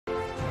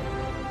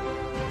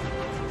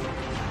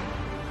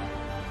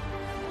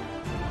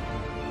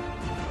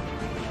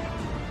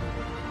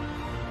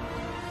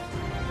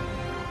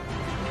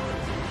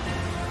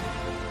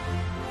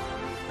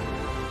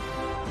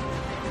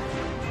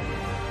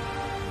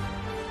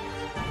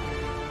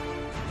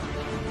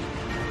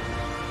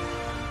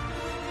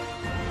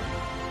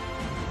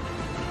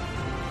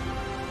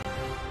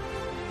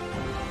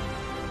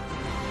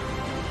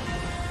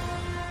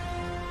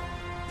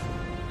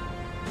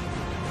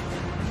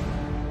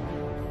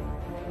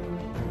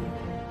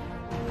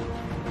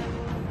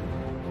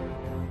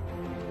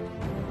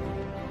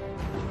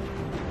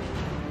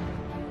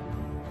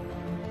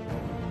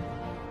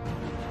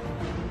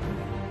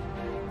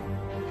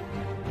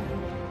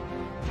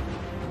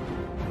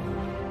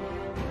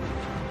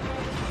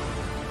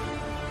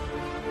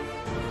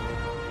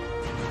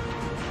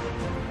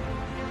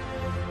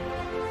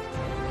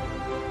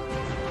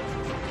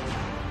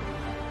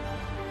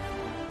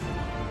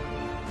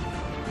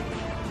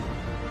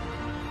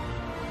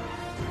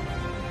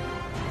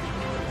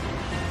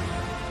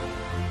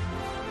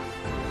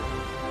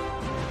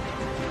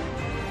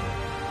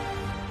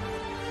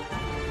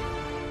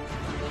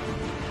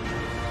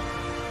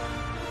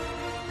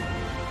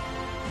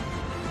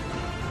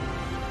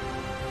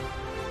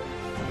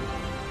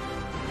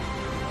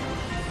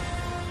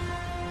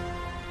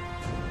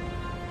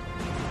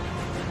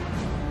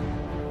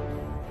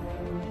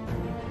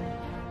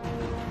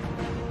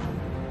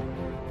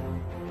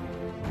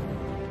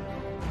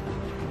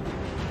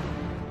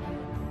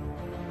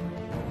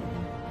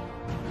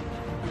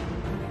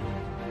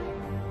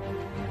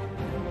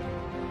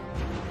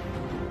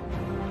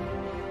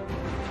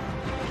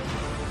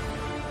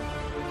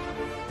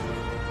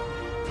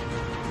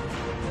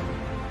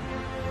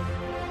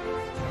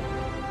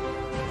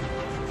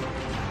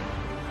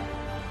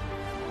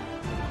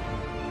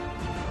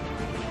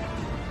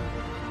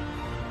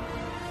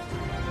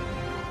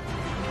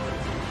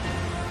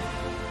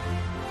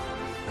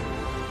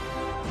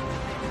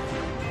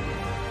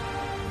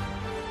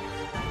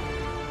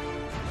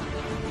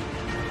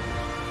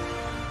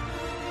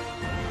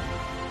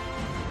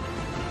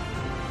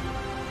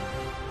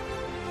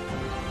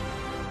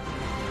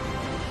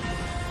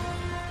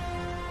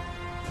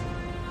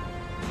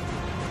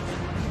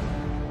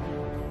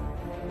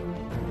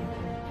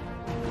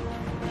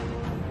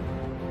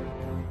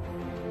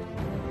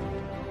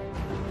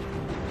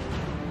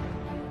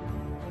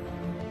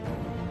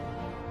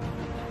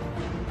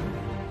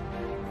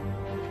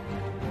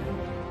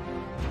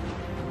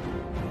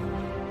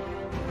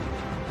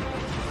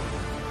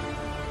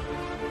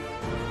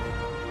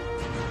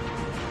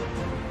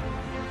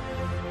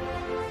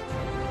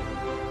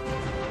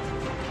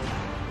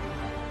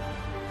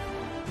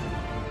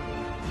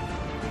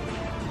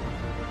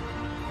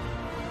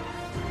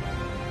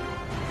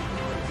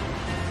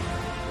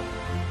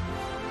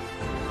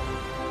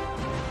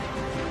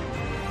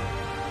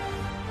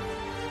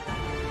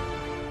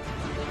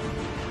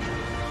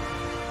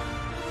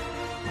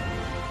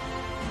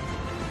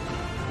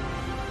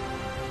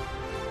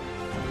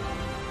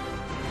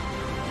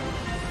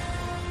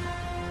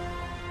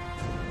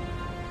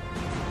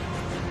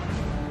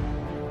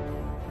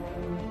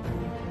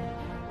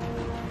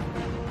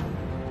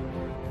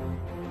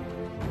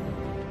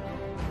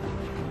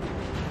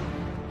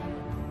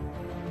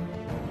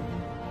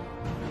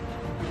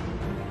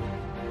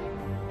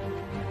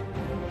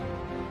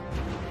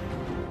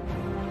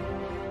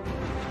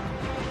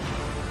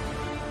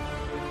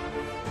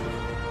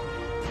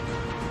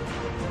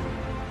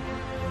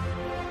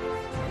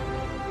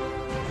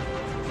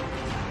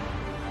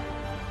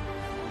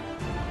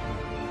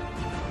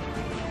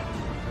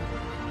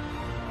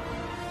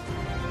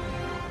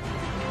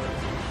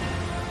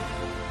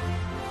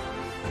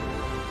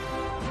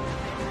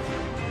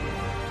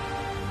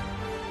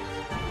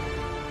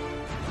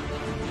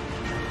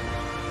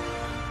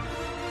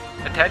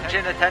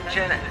Attention,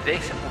 attention,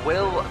 this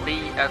will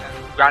be a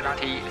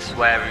ranty,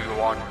 sweary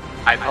one.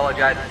 I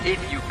apologise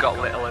if you've got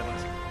little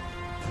ones.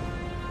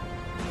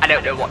 I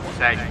don't know what to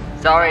say.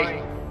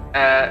 Sorry,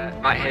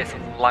 might hear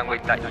some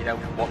language that you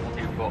don't want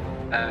to, but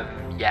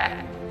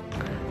yeah.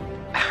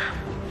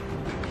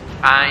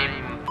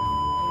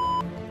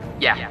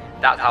 Yeah,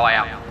 that's how I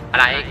am.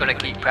 And I ain't gonna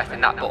keep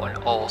pressing that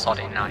button all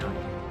sodding night.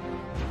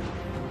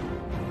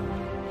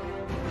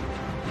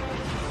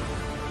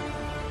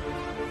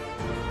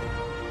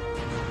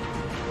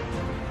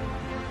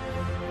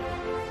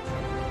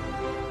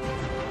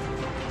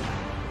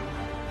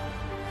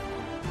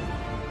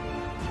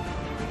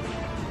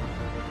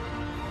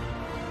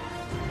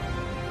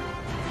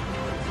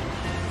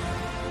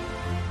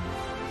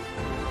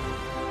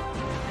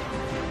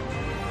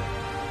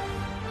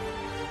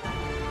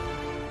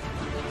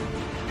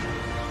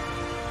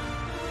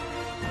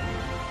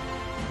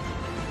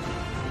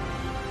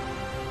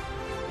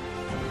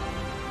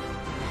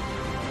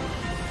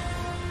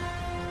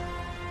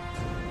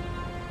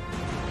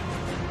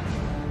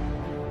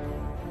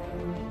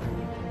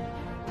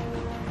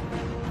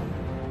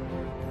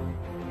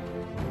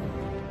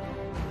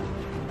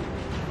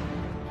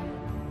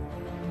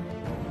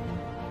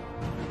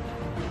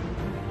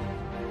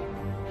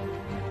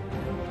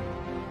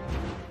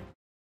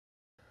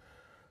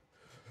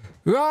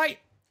 Right,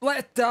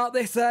 let's start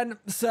this then.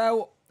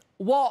 So,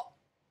 what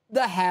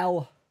the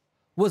hell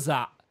was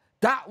that?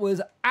 That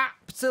was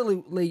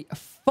absolutely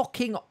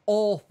fucking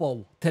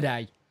awful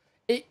today.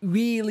 It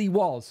really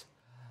was.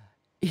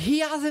 He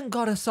hasn't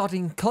got a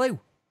sodding clue.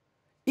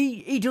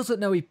 He doesn't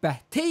know his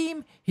best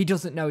team. He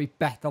doesn't know his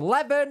best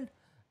 11.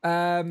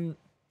 I'm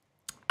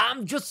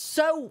just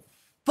so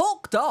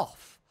fucked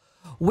off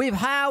with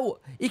how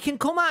he can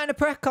come out in a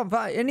press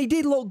conference, and he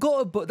did look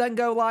good, but then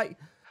go like,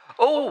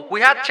 oh, we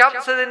had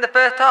chances in the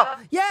first half.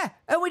 yeah,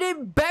 and we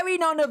didn't bury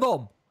none of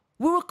them.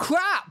 We were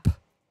crap.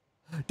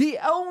 The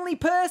only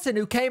person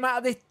who came out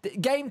of this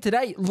game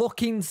today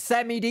looking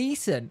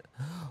semi-decent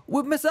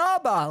was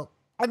Masaba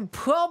and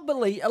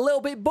probably a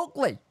little bit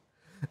Buckley.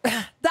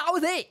 That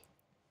was it.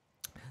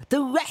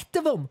 The rest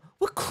of them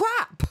were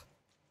crap.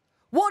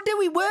 What do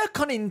we work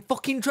on in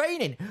fucking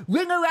training?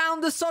 Ring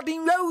around the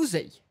sodding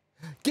Rosie,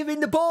 giving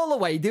the ball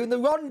away, doing the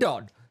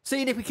rondon,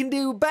 seeing if we can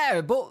do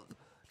better, but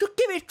just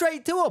give it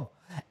straight to them.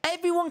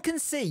 Everyone can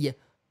see,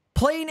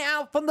 playing it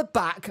out from the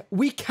back,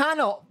 we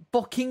cannot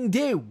fucking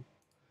do.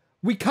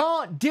 We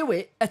can't do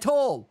it at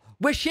all.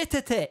 We're shit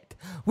at it.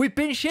 We've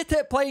been shit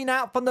at playing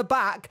out from the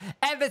back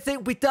ever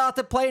since we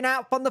started playing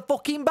out from the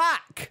fucking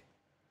back.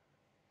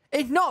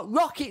 It's not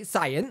rocket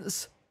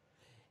science.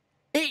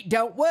 It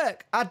don't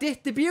work. Our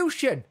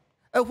distribution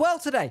as well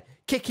today.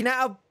 Kicking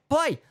out of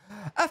play.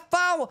 A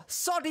foul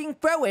sodding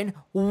throw-in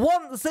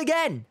once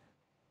again.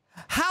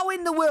 How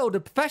in the world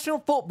of professional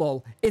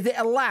football is it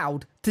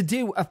allowed to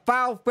do a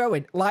foul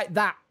throw-in like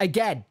that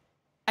again?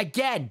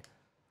 Again.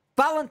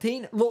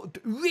 Valentine looked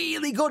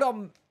really good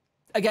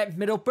against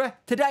Middlesbrough.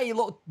 Today he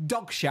looked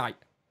dog shite.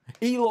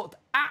 He looked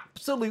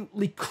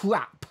absolutely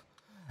crap.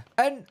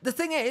 And the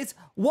thing is,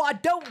 what I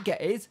don't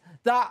get is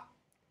that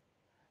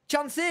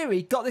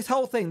Chansiri got this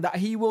whole thing that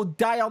he will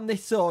die on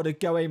this sword of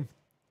going,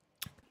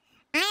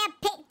 I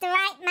have picked the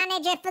right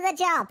manager for the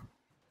job.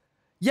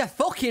 You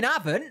fucking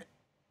haven't.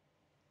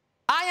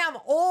 I am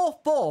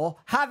all for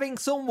having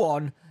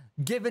someone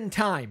given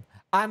time.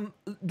 I'm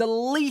the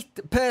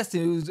least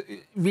person who's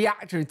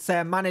reacted to say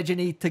a manager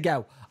needs to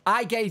go.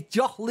 I gave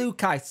Josh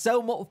Lukai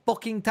so much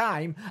fucking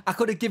time, I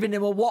could have given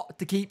him a what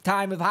to keep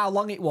time of how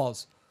long it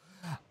was.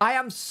 I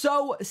am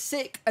so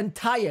sick and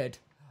tired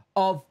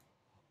of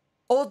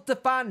other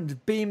fans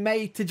being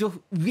made to just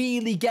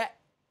really get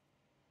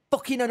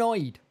fucking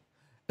annoyed.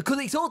 Because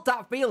it's all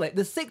that feeling.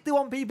 There's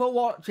 61 people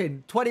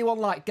watching, 21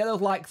 likes, get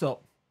those likes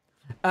up.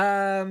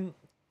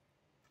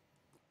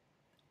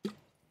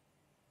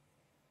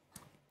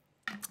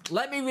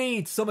 Let me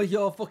read some of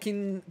your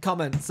fucking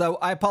comments. So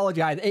I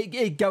apologise.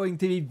 It's going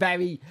to be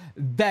very,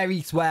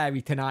 very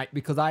sweary tonight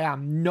because I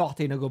am not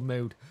in a good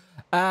mood.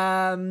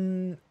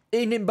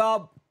 Evening,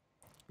 Bob.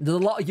 There's a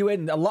lot of you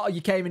in. A lot of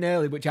you came in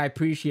early, which I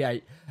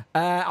appreciate.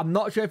 I'm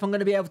not sure if I'm going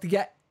to be able to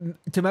get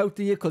to most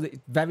of you because it's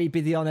very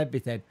busy on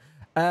everything.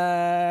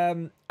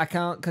 I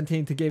can't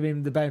continue to give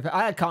him the benefit.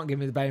 I can't give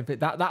him the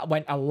benefit. That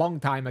went a long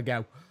time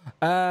ago.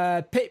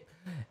 Pip.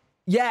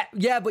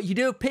 Yeah, but you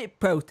do a pit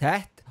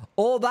protest.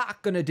 All that's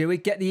going to do is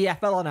get the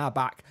EFL on our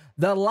back.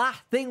 The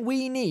last thing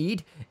we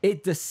need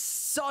is the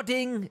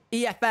sodding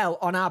EFL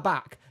on our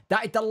back.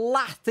 That is the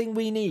last thing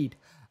we need.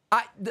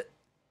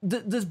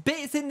 There's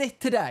bits in this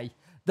today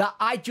that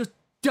I just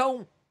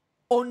don't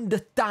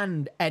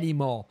understand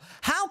anymore.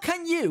 How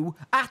can you,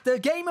 after a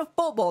game of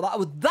football that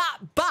was that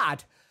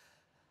bad,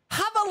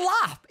 have a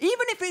laugh?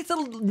 Even if it's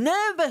a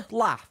nervous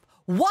laugh.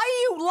 Why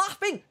are you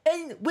laughing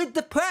with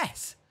the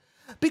press?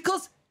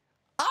 Because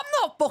I'm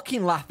not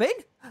fucking laughing.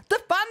 The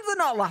fans are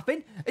not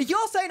laughing. If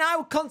you're saying I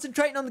was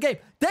concentrating on the game,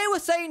 they were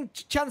saying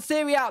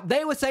Chansiri out.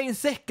 They were saying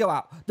Sisco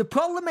out. The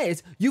problem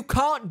is you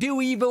can't do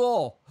either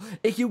or.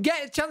 If you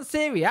get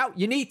Chansiri out,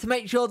 you need to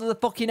make sure there's a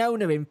fucking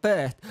owner in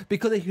first.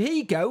 Because if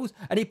he goes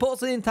and he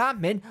puts it in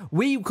time in,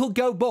 we could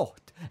go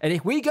bust. And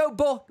if we go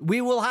bust,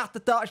 we will have to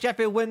start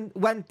Sheffield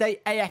Wednesday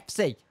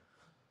AFC.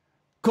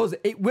 Because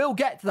it will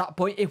get to that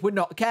point if we're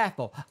not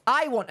careful.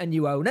 I want a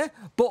new owner,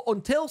 but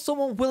until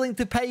someone's willing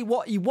to pay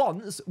what he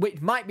wants,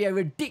 which might be a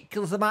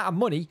ridiculous amount of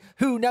money,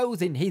 who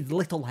knows in his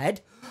little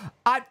head,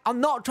 I'm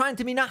not trying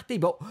to be nasty,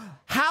 but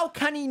how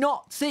can he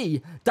not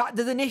see that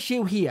there's an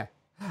issue here?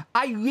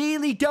 I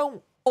really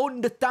don't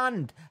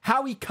understand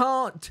how he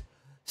can't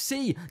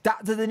see that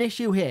there's an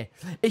issue here.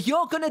 If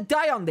you're going to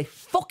die on this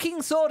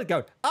fucking sword of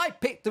going, I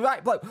picked the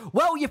right bloke.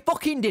 Well, you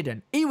fucking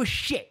didn't. He was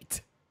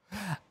shit.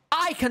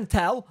 I can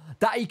tell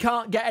that he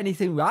can't get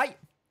anything right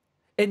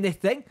in this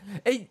thing.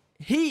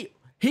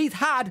 He's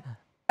had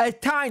a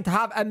time to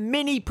have a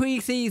mini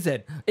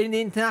pre-season in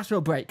the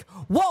international break.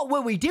 What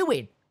were we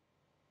doing?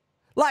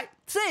 Like,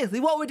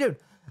 seriously, what were we doing?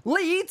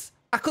 Leeds,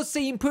 I could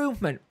see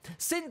improvement.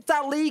 Since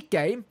that league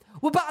game,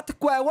 we're back to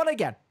square one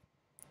again.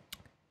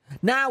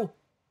 Now,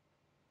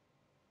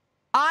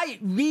 I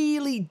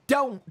really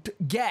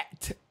don't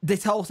get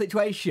this whole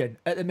situation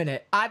at the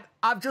minute.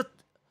 I've just...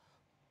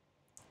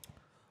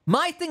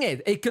 My thing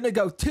is, it's going to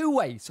go two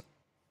ways,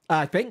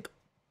 I think.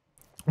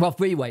 Well,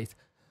 three ways.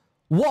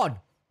 One,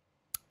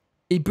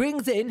 he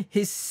brings in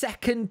his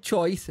second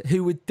choice,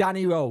 who was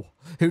Danny Rowe,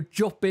 who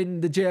just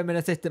been the German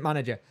assistant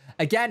manager.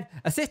 Again,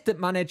 assistant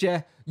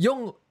manager,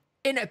 young,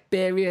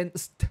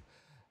 inexperienced,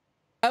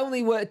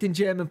 only worked in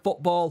German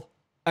football,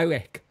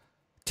 Eric.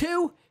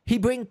 Two, he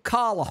brings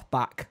Karloff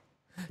back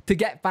to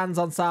get fans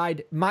on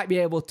side, might be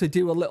able to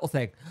do a little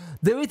thing.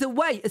 There is a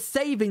way of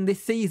saving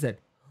this season.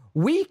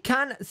 We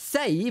can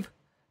save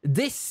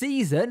this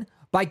season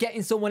by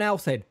getting someone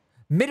else in.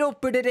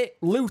 Middlesbrough did it,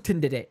 Luton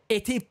did it.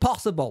 It is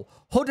possible.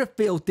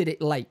 Huddersfield did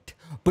it late.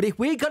 But if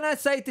we're going to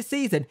save the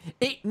season,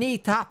 it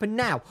needs to happen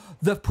now.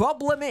 The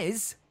problem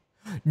is,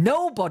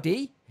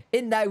 nobody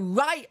in their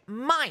right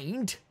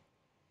mind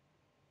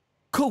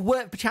could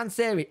work for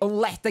Chansiri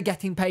unless they're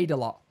getting paid a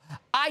lot.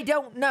 I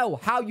don't know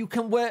how you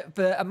can work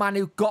for a man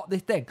who got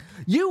this thing.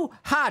 You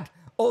had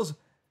us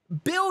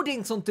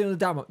building something on the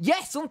downward.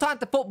 Yes, sometimes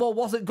the football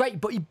wasn't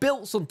great, but he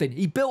built something.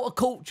 He built a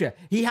culture.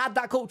 He had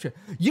that culture.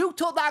 You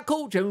took that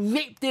culture and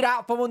ripped it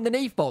out from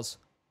underneath us.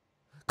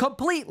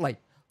 Completely.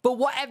 For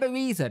whatever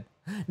reason.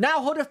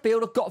 Now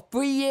Huddersfield have got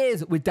 3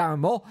 years with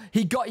Darren Moore.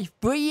 He got his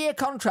 3-year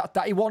contract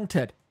that he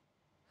wanted.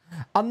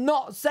 I'm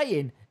not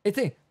saying it's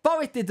in.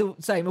 Forest did the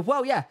same as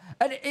well, yeah.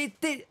 And it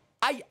did.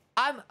 I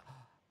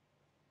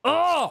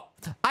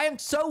am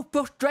so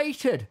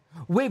frustrated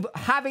with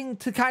having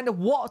to kind of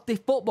watch this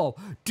football.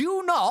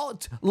 Do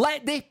not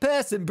let this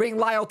person bring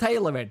Lyle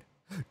Taylor in.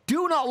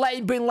 Do not let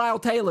him bring Lyle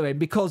Taylor in,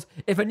 because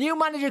if a new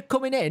manager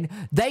coming in,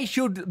 they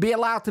should be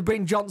allowed to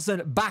bring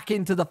Johnson back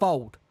into the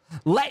fold.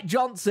 Let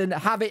Johnson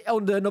have it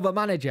under another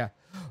manager.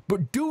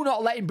 But do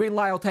not let him bring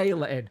Lyle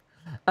Taylor in.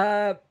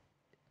 I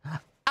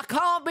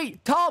can't be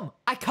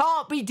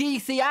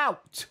DC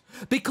out,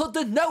 because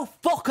there's no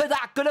fucker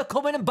that's going to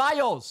come in and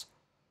buy us.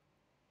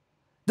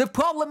 The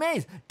problem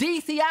is,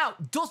 DC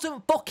out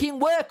doesn't fucking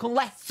work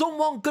unless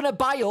someone's going to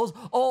buy us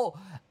or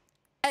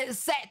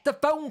set the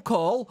phone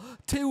call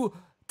to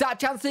that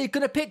chance he's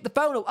going to pick the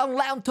phone up and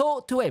let him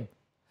talk to him.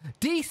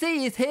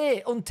 DC is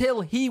here until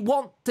he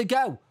wants to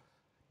go.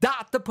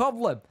 That's the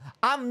problem.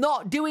 I'm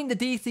not doing the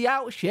DC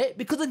out shit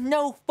because there's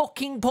no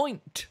fucking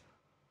point.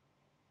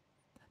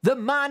 The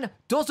man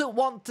doesn't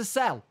want to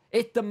sell.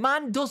 If the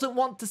man doesn't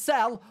want to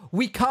sell,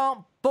 we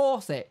can't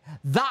force it.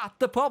 That's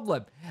the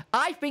problem.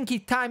 I think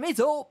his time is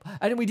up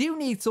and we do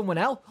need someone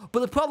else. But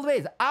the problem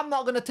is, I'm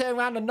not going to turn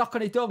around and knock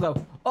on his door and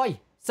go, oi,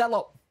 sell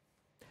up.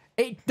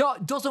 It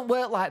doesn't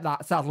work like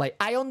that, sadly.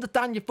 I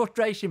understand your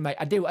frustration, mate.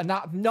 I do. And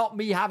that's not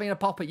me having a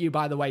pop at you,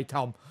 by the way,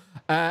 Tom.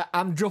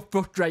 I'm just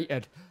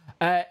frustrated.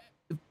 Yeah.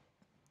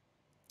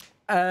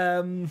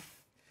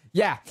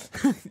 Yeah,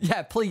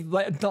 please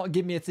not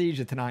give me a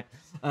seizure tonight.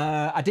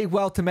 I did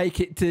well to make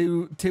it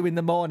to 2 in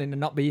the morning and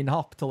not be in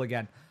hospital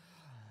again.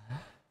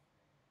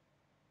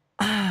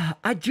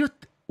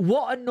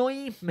 What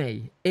annoys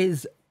me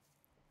is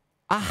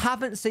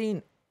I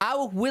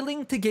was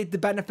willing to give the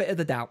benefit of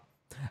the doubt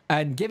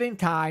and give him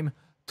time,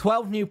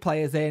 12 new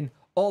players in,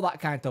 all that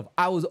kind of stuff.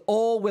 I was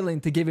all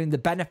willing to give him the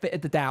benefit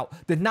of the doubt.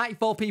 There's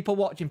 94 people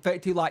watching,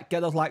 32 likes.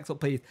 Get those likes up,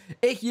 please.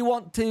 If you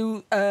want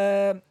to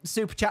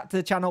super chat to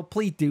the channel,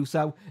 please do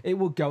so. It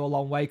will go a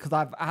long way because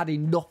I've had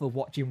enough of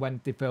watching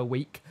Wednesday for a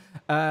week.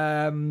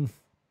 I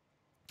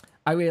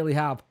really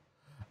have.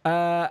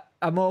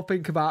 I'm more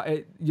think about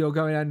it. You're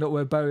going to end up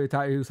with Bowie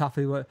who's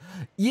happy with.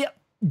 Yep,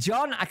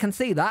 John, I can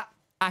see that.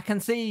 I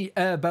can see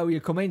Bowie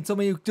coming. Some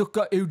of you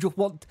who just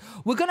want.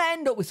 We're going to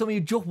end up with some of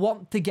you just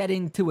want to get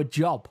into a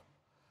job.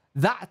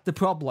 That's the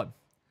problem.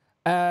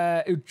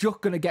 Who's just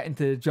going to get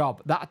into the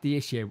job. That's the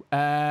issue.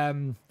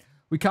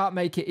 We can't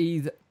make it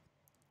easy.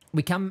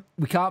 We can't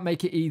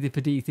make it easy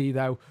for DC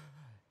though.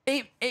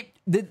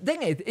 The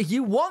thing is, if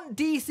you want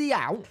DC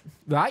out,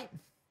 right?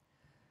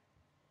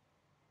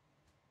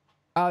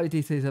 Oh,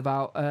 DC is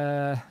about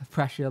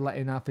pressure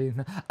letting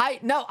happen.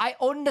 I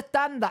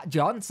understand that,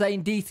 John,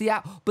 saying DC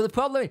out. But the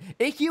problem is,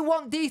 if you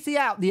want DC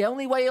out, the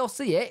only way you'll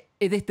see it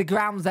is if the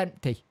ground's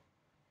empty.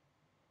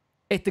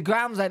 If the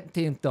ground's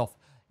empty and stuff.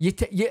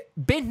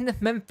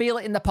 Businessmen feel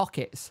it in the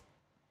pockets.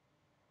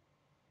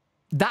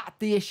 That's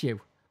the issue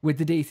with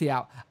the DC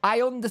out.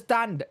 I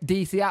understand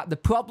DC out. The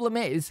problem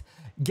is,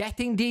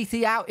 getting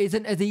DC out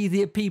isn't as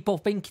easy as people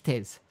think it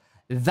is.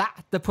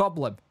 That's the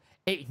problem.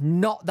 It's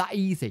not that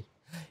easy.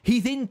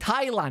 He's in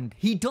Thailand.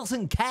 He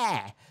doesn't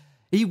care.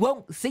 He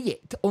won't see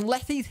it.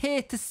 Unless he's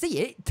here to see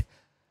it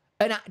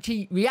and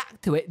actually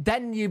react to it,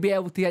 then you'll be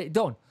able to get it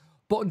done.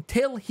 But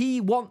until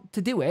he wants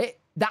to do it,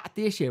 that's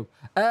the issue.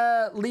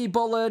 Lee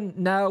Bullen,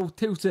 no,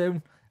 too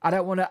soon. I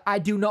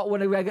do not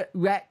want to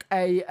wreck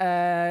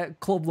a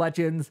club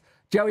legends.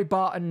 Joey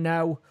Barton,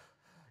 no.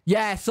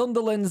 Yeah,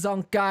 Sunderland's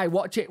on Guy.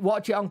 Watch it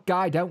on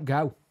Guy. Don't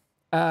go.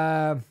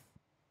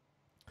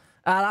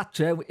 That's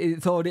true.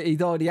 He's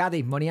already had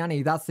his money, and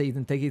he's had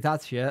season tickets,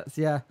 has shirts,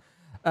 yeah.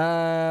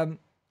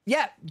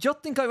 Yeah,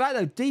 Justin got it right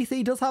though.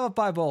 DC does have a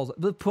buy balls.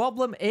 The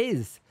problem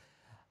is,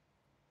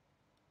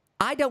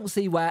 I don't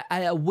see where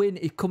a win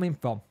is coming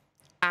from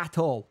at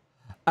all.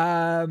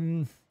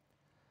 I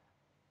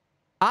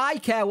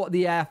care what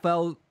the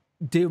AFL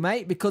do,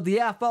 mate, because the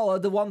AFL are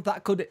the ones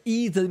that could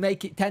easily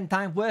make it 10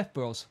 times worth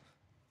for us.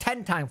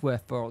 10 times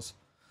worth for us.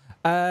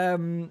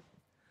 I'm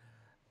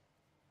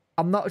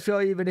not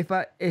sure even if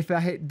I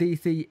hit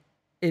DC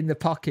in the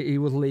pocket, he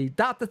will leave.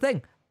 That's the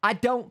thing. I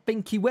don't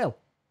think he will.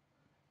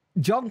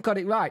 John got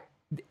it right.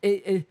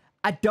 I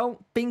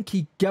don't think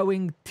he's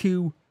going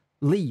to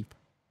leave.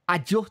 I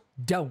just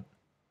don't.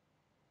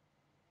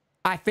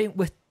 I think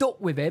we're stuck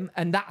with him,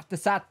 and that's the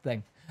sad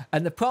thing.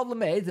 And the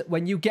problem is that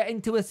when you get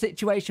into a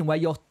situation where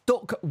you're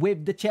stuck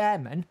with the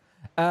chairman,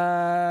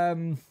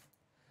 that's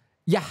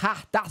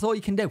all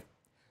you can do.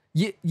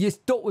 You're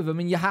stuck with him,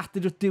 and you have to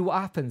just do what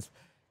happens.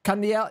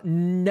 Can they?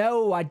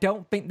 No, I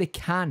don't think they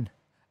can.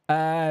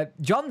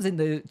 John's in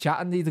the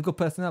chat, and he's a good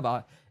person about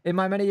it. In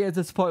my many years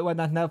of support, when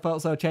I've never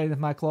felt so changed with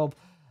my club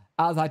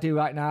as I do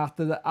right now. At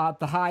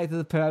the height of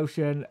the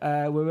promotion,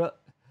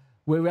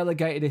 we're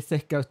relegated if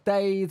Sicko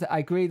stays. I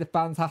agree the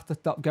fans have to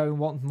stop going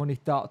once money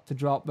starts to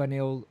drop, when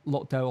he'll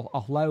look to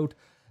offload.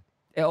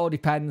 It all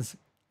depends.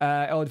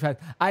 It all depends.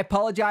 I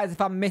apologise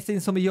if I'm missing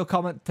some of your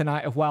comments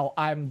tonight as well.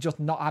 I'm just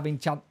not having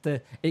chance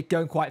to it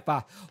going quite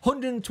fast.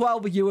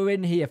 112 of you are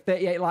in here.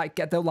 38 likes.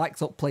 Get those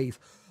likes up, please.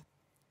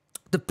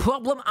 The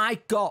problem I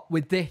got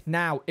with this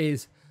now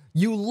is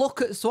you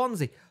look at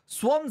Swansea.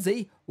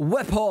 Swansea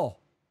were poor.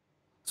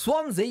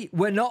 Swansea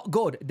were not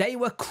good. They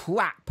were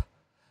crap.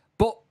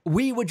 But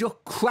we were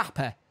just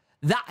crapper.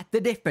 That's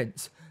the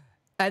difference.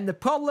 And the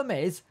problem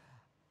is,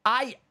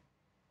 I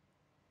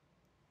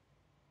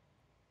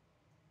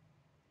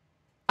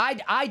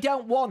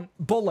don't want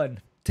Bullen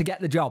to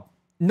get the job.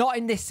 Not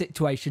in this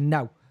situation,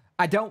 no.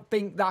 I don't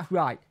think that's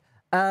right.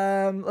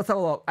 Let's have a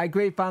look. I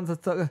agree fans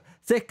are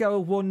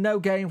Sicko won no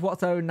games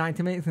whatsoever in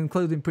 90 minutes,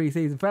 including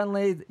pre-season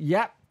friendlies.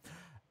 Yep.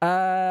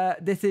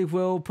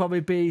 Will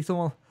probably be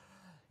someone...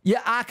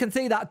 Yeah, I can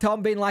see that,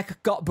 Tom, being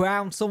like got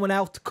Brown, someone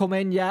else to come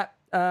in. Yeah,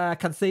 I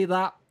can see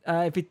that.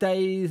 If it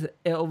stays,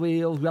 it'll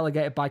be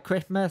relegated by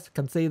Christmas.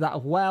 Can see that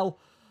as well.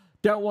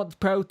 Don't want to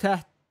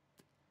protest.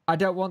 I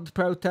don't want to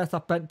protest. I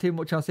spent too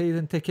much on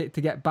season ticket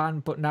to get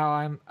banned, but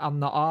now I'm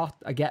not arsed.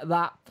 I get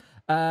that.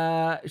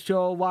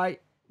 Sure, why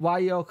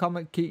your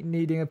comment keep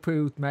needing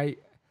approved,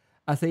 mate?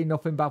 I see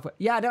nothing bad for...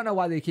 Yeah, I don't know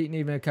why they keep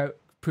needing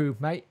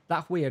approved, mate.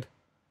 That's weird.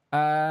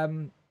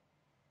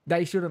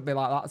 They shouldn't be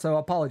like that, so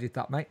apologies for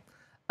that, mate.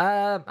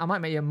 I might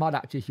make you a mod,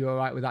 actually, if you're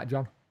alright with that,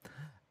 John.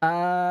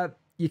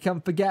 You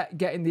can forget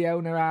getting the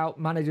owner out.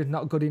 Manager's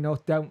not good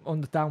enough. Don't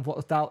understand what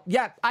the style...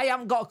 Yeah, I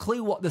haven't got a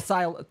clue what the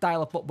style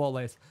of football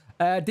is.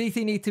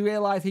 DC need to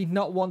realise he's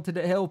not wanted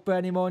at Hillsborough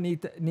anymore.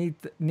 Need to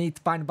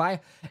find a buyer.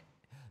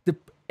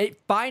 It's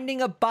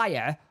finding a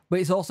buyer, but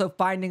it's also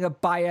finding a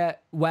buyer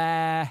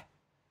where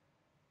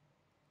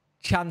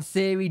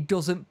Chansiri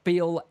doesn't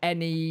feel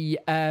any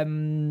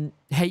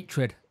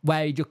hatred,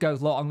 where he just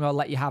goes, look, I'm going to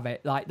let you have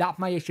it. Like, that's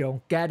my issue.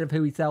 I'm scared of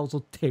who he sells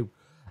us to.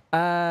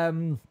 I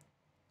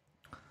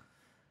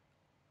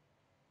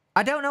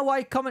don't know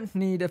why comments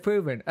need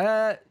approving.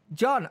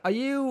 John, are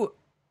you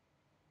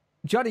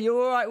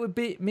alright with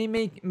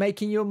me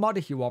making you a mod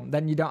if you want?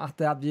 Then you don't have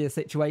to have your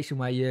situation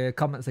where your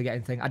comments are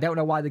getting things. I don't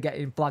know why they're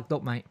getting flagged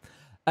up, mate.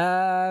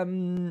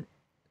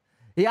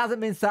 He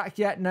hasn't been sacked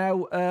yet,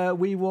 no.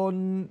 We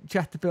won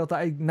Chesterfield.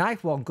 That is a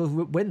nice one, because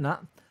we win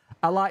that.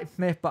 I like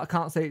Smith, but I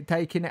can't see him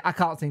taking it. I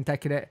can't see him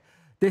taking it.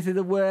 This is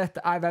the worst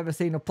I've ever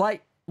seen him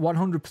play.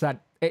 100%.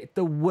 It's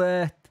the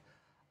worst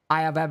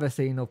I have ever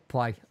seen him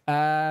play.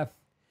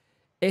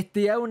 If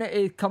the owner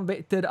is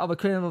convicted of a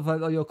criminal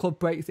offence or your club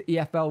breaks the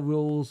EFL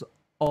rules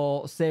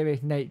or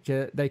serious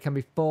nature, they can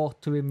be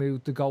forced to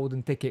remove the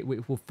golden ticket,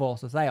 which will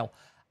force a sale.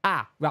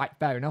 Ah, right,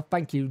 fair enough.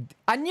 Thank you.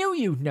 I knew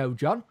you'd know,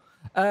 John.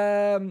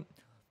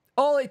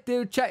 All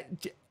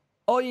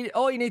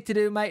you need to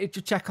do, mate, is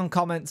just check on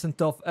comments and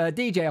stuff.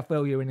 DJ, I'll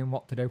fill you in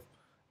what to do.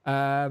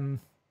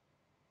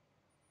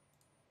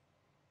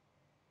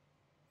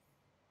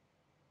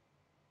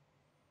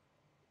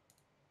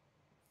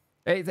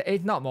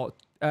 It's not much.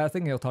 I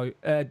think he'll tell you.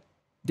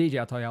 DJ,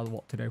 I'll tell you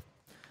what to do.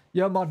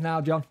 You're mod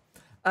now, John.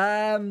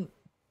 Let's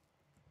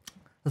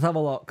have a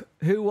look.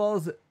 Who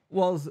was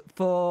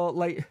for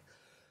late?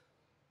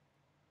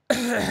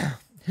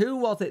 Who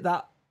was it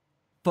that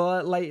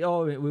for late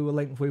Orient we were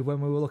linked with when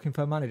we were looking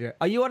for a manager?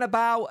 Are you on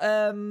about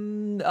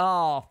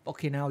oh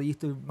fucking hell, he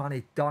used to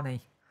manage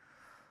Donny.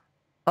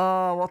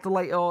 Oh, what's the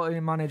late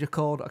Orient manager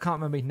called? I can't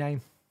remember his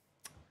name.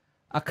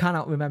 I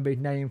cannot remember his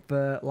name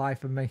for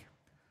life of me.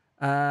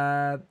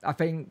 I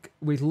think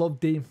we loved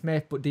Dean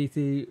Smith, but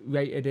DC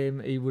rated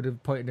him. He would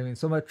have pointed him in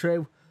summer.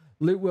 True.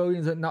 Luke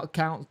Williams at not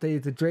count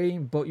is a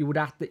dream, but you would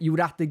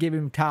have to give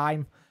him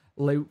time.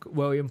 Luke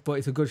Williams, but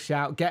it's a good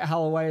shout. Get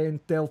Holloway and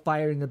still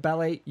fire in the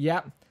belly.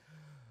 Yep.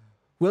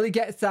 Will he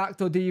get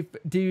sacked, or do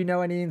you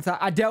know any inside?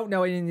 I don't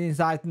know any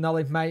inside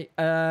knowledge, mate.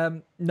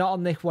 Not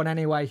on this one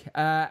anyway.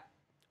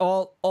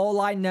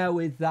 All I know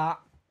is that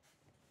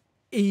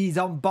he's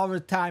on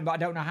borrowed time, but I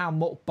don't know how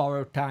much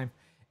borrowed time.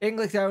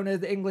 English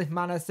owners, English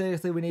manner.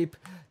 Seriously, we need.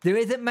 There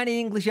isn't many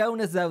English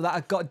owners though that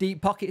have got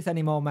deep pockets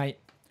anymore, mate.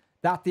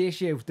 That's the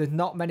issue. There's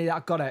not many that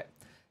have got it.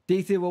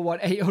 DC will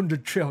want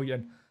 800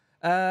 trillion.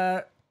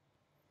 Yeah,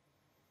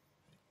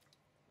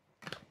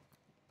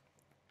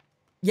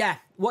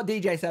 what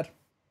DJ said.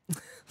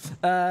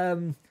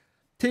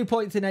 2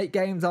 points in 8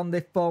 games on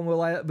this form.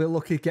 We'll be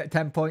lucky to get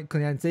 10 point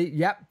cleanse.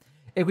 Yep.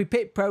 If we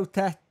pick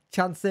protest,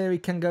 Chancery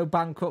can go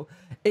bankrupt.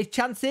 If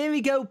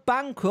Chancery go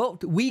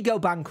bankrupt, we go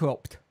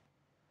bankrupt.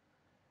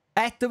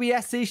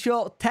 SWSC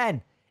short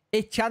 10.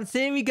 If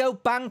Chancery go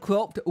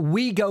bankrupt,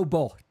 we go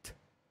bust.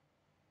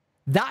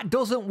 That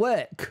doesn't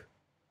work.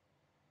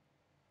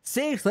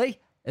 Seriously,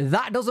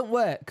 that doesn't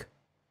work.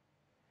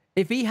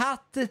 If he has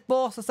to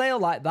force a sale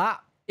like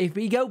that, if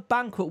we go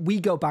bankrupt, we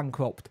go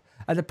bankrupt.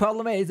 And the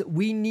problem is,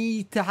 we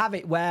need to have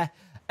it where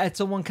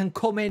someone can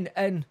come in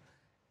and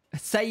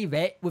save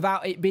it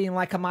without it being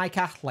like a Mike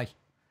Ashley.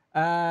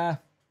 That's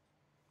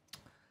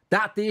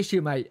the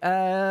issue, mate.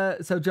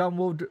 So John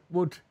would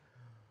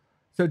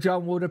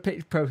have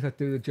pitched process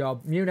do the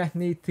job. Munich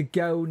needs to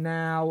go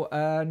now.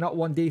 Not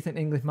one decent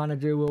English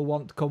manager will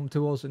want to come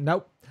to us.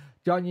 Nope.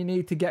 John, you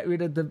need to get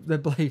rid of the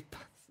blade.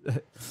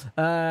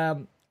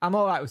 I'm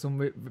all right with some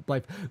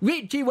blade.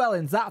 Richie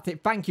Wellens, that's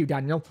it. Thank you,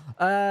 Daniel.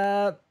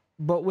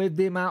 But with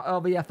the amount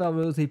of EFL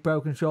rules he's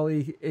broken,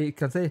 surely he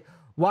can see.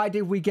 Why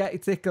did we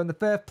get sick in the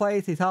first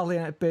place? He's hardly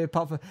a bit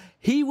apart from.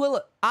 He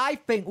will. I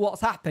think what's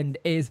happened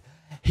is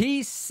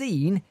he's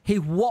seen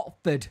his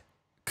Watford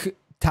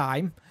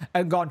time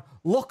and gone,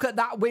 look at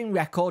that win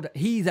record.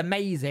 He's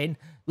amazing.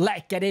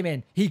 Let's get him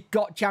in. He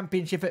got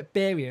championship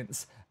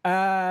experience. All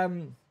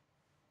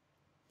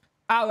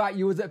right,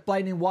 you was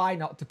explaining why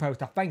not to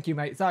protest. Thank you,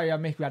 mate. Sorry, I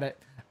misread it.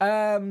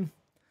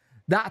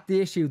 That's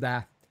the issue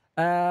there.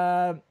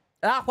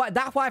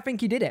 That's why I think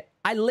he did it.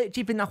 I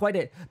literally think that's why I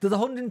did it. There's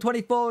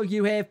 124 of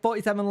you here,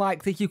 47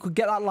 likes. If you could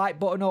get that like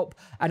button up,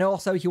 and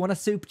also if you want a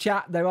super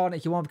chat, they're on.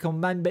 If you want to become a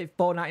member, it's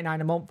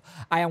 $4.99 a month.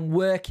 I am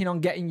working on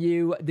getting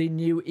you the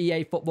new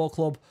EA Football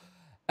Club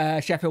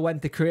Sheffield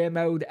went to career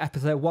mode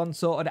episode 1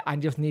 sorted. I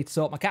just need to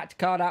sort my capture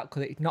card out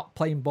because it's not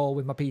playing ball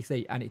with my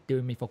PC and it's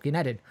doing me fucking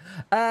head in.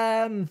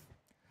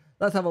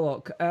 Let's have a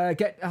look. I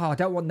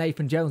don't want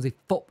Nathan Jones.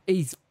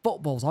 His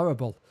football's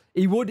horrible.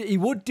 He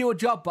would do a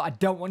job, but I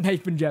don't want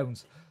Nathan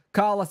Jones.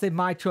 Carlos is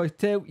my choice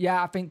too.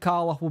 Yeah, I think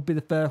Carlos would be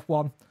the first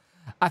one.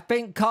 I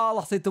think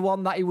Carlos is the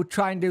one that he would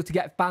try and do to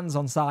get fans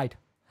on side.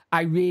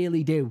 I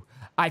really do.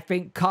 I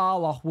think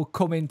Carlos would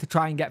come in to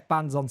try and get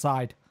fans on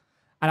side.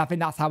 And I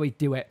think that's how he'd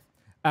do it.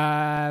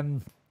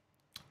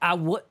 I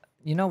would...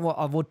 You know what?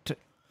 I would...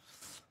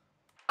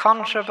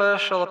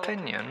 Controversial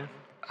opinion.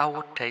 I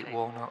would take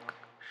Warnock.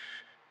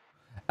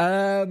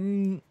 I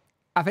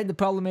think the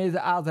problem is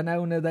that as an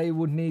owner, they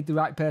would need the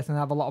right person to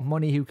have a lot of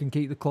money who can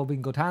keep the club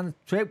in good hands.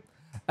 True.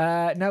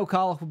 No,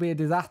 Carlos would be a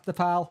disaster,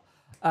 pal.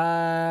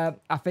 I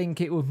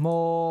think it was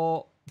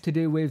more to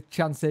do with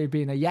Chancey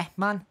being a yes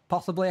man.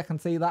 Possibly, I can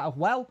see that as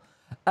well.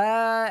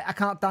 I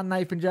can't stand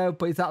Nathan Jones,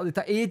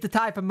 but he is the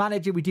type of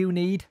manager we do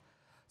need.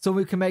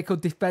 Someone who can make us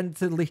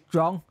defensively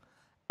strong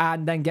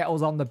and then get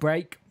us on the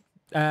break.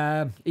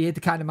 He is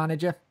the kind of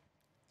manager.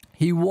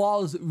 He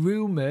was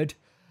rumoured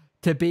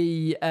to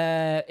be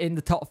in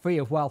the top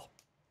 3 as well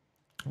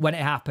when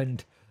it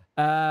happened.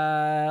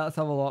 Let's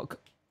have a look.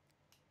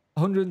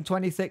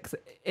 126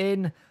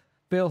 in.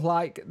 Feels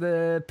like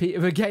the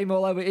Peterborough game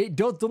all over. It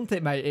does, doesn't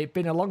it, mate? It's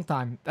been a long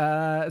time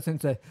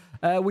since.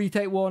 We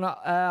take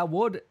Warnock.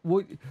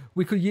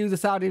 We could use a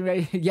Saudi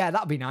Arabian. Yeah,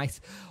 that'd be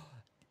nice.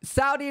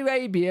 Saudi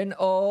Arabian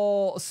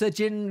or Sir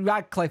Jim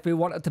Radcliffe, who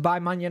wanted to buy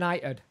Man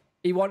United.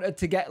 He wanted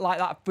to get like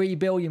that 3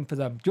 billion for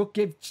them. Just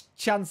give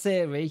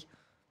Chancery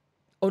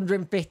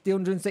 150,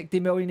 160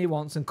 million he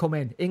wants and come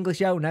in.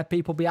 English owner,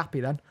 people be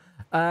happy then.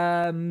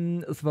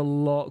 Let's have a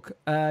look.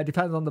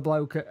 Depends on the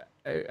bloke.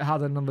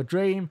 had another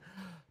dream.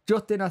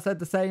 Justin, I said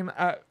the same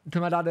to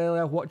my dad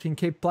earlier, watching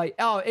kid play.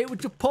 Oh, it was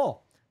just poor.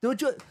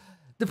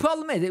 The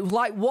problem is, it was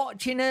like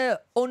watching her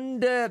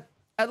under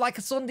like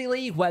a Sunday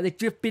league where they've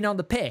just been on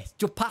the piss,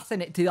 just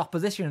passing it to the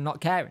opposition and not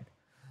caring.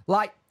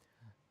 Like,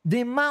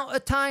 the amount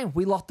of time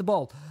we lost the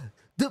ball.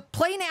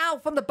 Playing it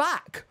out from the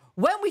back.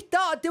 When we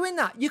started doing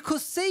that, you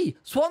could see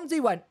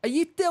Swansea went, are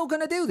you still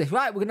going to do this?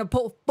 Right, we're going to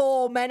put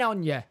 4 men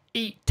on you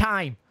each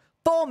time.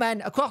 4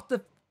 men across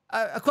the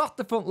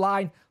front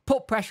line,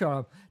 put pressure on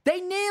them.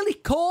 They nearly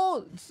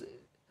caused...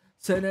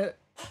 So,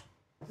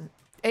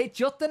 it's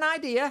just an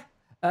idea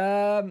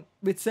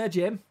with Sir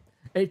Jim.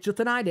 It's just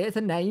an idea. It's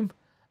a name.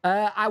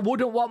 I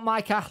wouldn't want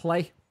Mike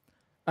Ashley.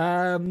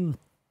 I'm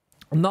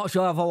not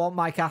sure if I want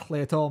Mike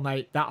Ashley at all,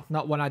 mate. That's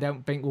not one I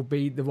don't think will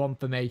be the one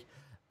for me.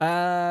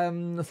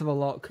 Let's have a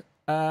look.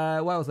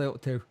 What was I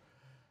up to?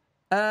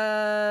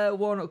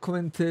 Warnock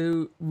coming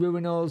to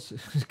ruin us.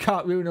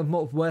 Can't ruin us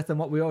much worse than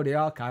what we already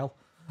are, Kyle.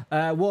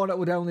 Warnock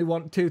would only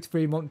want 2 to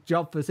 3 month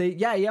job for see.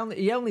 Yeah,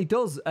 he only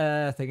does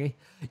thingy.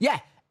 Yeah,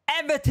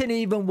 Everton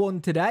even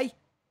won today.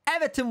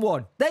 Everton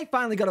won. They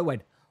finally got a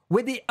win.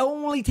 We're the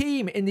only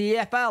team in the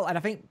EFL and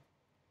I think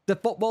the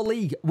Football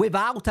League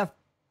without a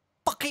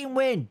fucking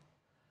win.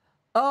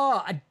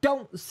 Oh, I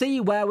don't see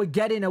where we're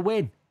getting a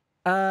win.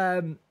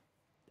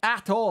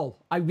 At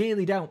all. I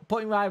really don't.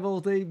 Putting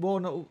rivalry,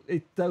 Warnock,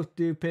 it's so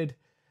stupid.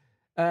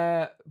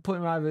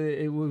 Putting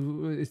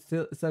rivalry, it's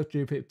so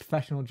stupid.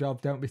 Professional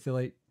job, don't be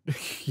silly.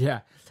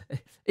 Yeah.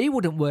 He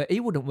wouldn't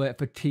work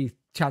for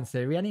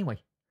Chancery anyway.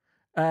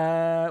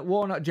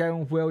 Warnock,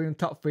 Jones, William,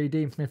 top 3,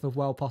 Dean Smith as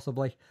well,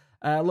 possibly.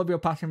 Love your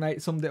passion,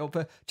 mate. Summed it up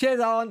for. Cheers,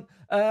 Alan.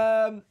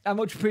 I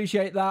much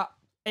appreciate that.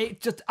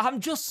 I'm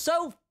just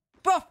so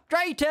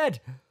frustrated.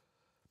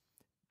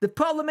 The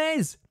problem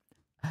is,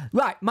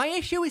 right, my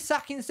issue with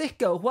sacking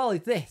Sisco as well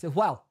is this as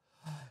well.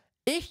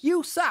 If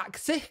you sack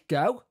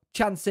Sisco,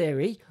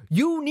 Chancery,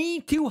 you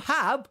need to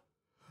have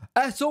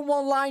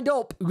someone lined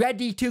up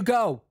ready to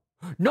go.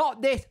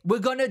 Not this, we're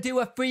going to do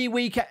a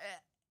 3-week,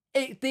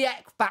 it's the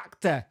X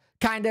Factor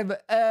kind of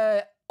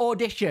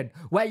audition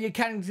where you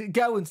can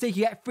go and see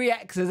you get 3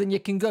 X's and you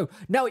can go.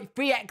 No, it's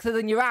 3 X's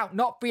and you're out,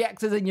 not 3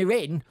 X's and you're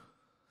in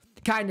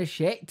kind of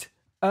shit.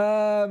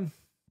 That's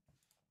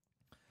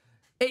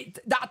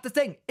the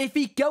thing. If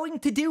he's going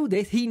to do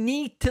this, he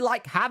needs to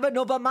like have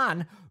another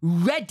man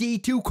ready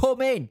to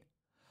come in.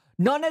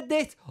 None of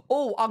this,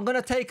 oh, I'm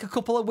going to take a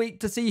couple of weeks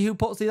to see who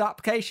puts the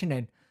application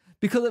in.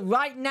 Because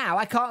right now,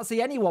 I can't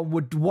see anyone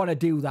would want to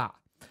do that.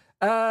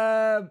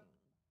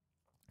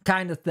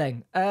 Kind of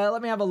thing.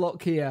 Let me have a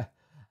look here.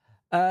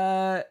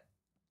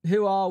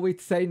 Who are we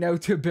to say no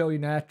to a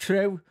billionaire?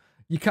 True.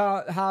 You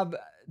can't have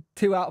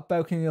 2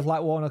 outspoken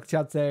like Warnock,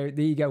 Chad say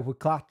the ego would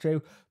clash.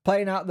 True.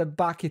 Playing out the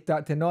back is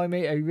that to annoy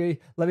me.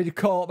 Let me just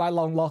call up my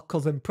long lost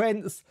cousin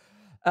Prince.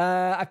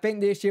 I think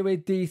the issue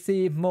with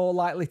DC is more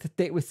likely to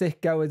stick with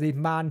Sisco as his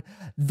man.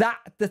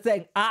 That's the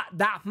thing.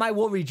 That's my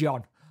worry,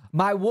 John.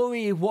 My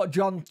worry is what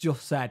John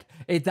just said,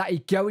 is that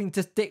he's going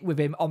to stick with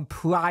him on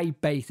pride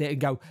basis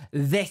and go,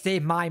 this is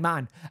my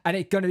man. And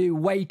it's going to be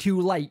way too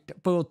late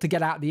for us to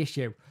get out of the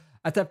issue.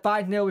 I said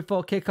 5-0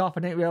 before kickoff. I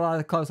didn't realise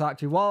how close it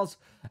actually was.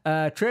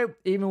 True.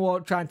 Even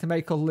while trying to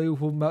make us lose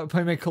will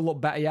probably make us look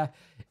better, yeah.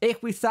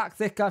 If we sack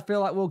Sisco, I feel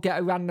like we'll get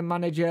a random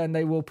manager and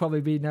they will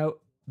probably be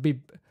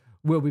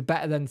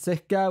better than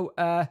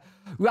Sisco.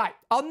 Right,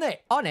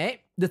 on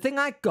it, the thing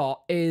I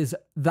got is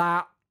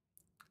that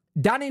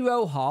Danny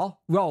Roll,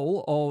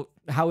 or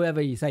however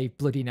you say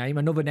bloody name,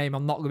 another name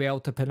I'm not going to be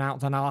able to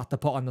pronounce and I'll have to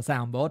put on the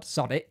soundboard,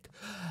 sod it.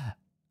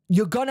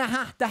 You're going to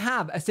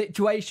have a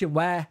situation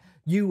where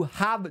you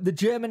have the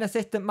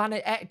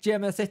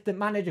ex-German assistant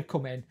manager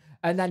come in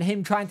and then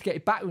him trying to get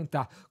it back with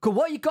that. Because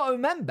what you've got to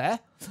remember,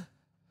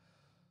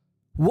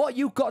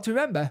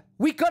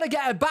 we got to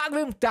get a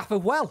backroom staff as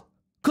well.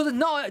 Because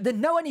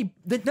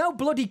there's no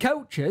bloody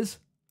coaches.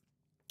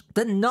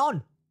 There's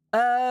none.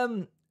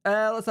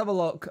 Let's have a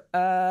look.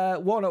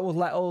 Warnock will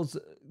let us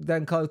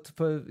then close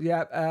for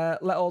let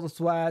all the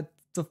swear,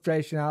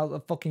 frustration out, a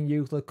fucking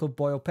useless could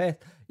boil piss.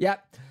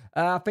 Yep.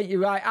 I think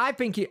you're right. I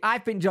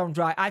think John's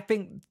right. I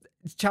think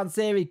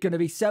Chancery's gonna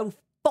be so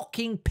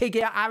fucking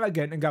piggy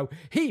arrogant and go,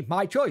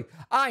 my choice.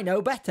 I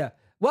know better.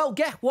 Well,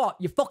 guess what?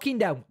 You fucking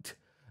don't.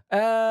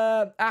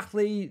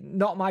 Ashley,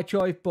 not my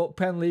choice, but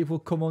Penleaf will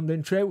come under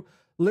and true.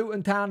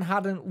 Luton Town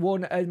hadn't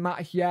won a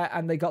match yet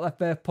and they got their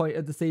first point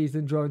of the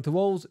season drawing to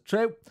Wolves.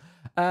 True.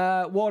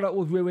 Warnock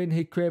would ruin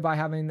his career by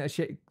having a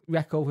shit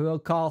record with Will.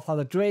 Carl had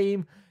a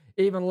dream.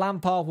 Even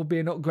Lampard would be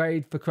an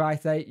upgrade for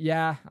Christ's sake.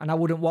 Yeah, and I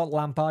wouldn't want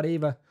Lampard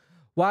either.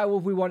 Why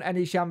would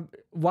any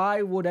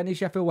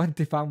Sheffield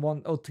Wednesday fan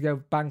want us to go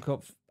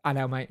bankrupt? I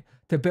know, mate.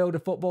 To build a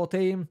football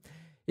team.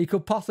 He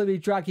could possibly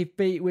drag his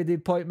feet with the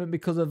appointment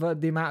because of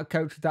the amount of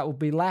coaches that would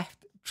be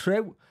left.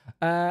 True.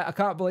 I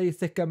can't believe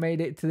Sisco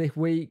made it to this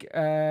week.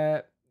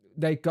 They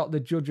got the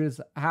judges'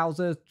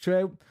 houses.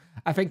 True.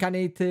 I think I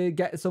need to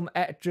get some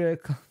extra.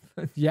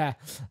 Yeah.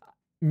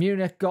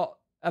 Munich got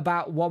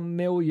about 1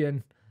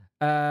 million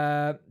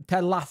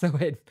Ted Lasso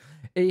in.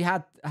 He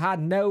had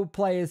no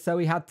players, so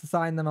he had to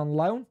sign them on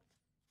loan.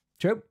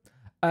 True.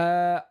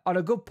 On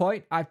a good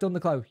point, I've done the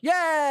clothes.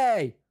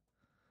 Yay!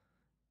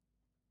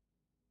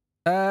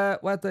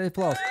 Where's the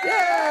applause?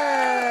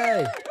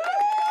 Yay!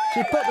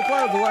 She put the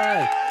clothes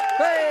away.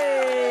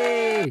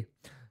 Hey!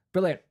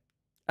 Brilliant.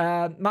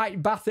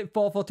 Mike Bassett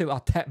 442. I'll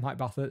take Mike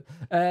Bassett.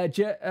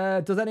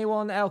 Does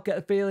anyone else get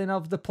the feeling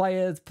of the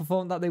players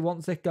perform that they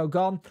want Sicko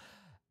gone?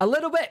 A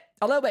little bit.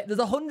 There's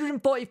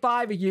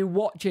 145 of you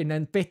watching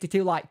and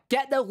 52 likes.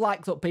 Get those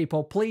likes up,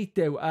 people. Please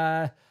do.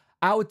 I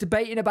was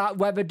debating about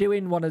whether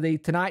doing one of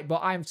these tonight, but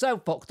I'm so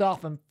fucked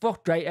off and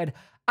frustrated.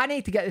 I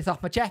need to get this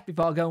off my chest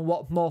before I go and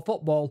watch more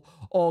football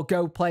or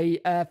go play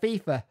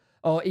FIFA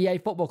or EA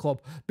Football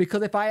Club.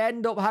 Because if I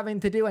end up having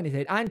to do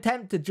anything, I'm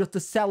tempted just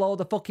to sell all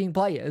the fucking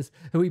players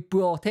who we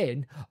brought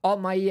in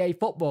on my EA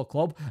Football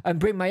Club and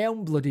bring my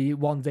own bloody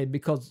ones in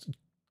because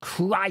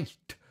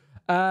Christ.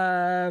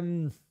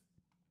 Let's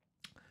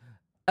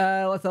have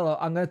a look.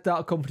 I'm going to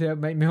start a company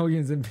and make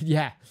millions. And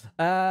yeah.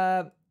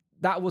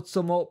 That would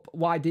sum up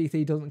why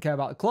DC doesn't care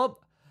about the club.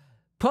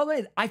 Problem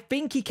is, I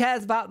think he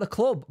cares about the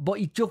club, but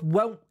he just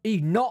won't.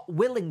 He's not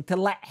willing to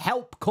let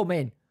help come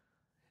in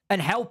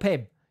and help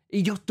him.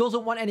 He just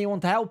doesn't want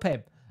anyone to help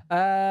him.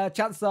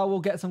 Chances are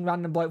we'll get some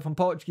random bloke from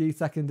Portuguese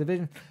second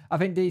division. I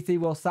think DC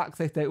will sack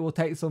City. It will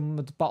take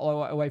some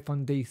bottle away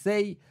from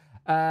DC.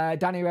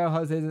 Danny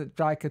Rojas is a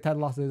striker. Ted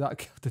Lasso is that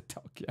killed the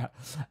dog.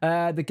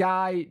 Yeah. The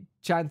guy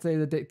trying to say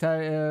the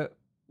dictator.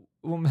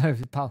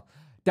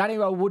 Danny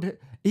Rowe would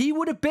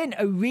have been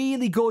a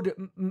really good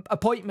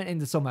appointment in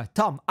the summer.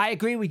 Tom, I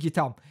agree with you,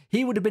 Tom.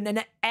 He would have been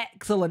an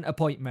excellent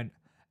appointment.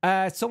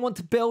 Someone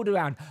to build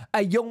around.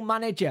 A young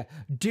manager.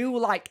 Do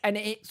like an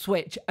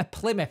Ipswich, a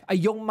Plymouth. A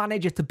young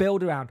manager to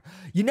build around.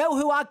 You know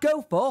who I'd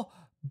go for?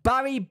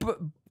 Barry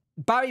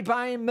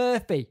Brian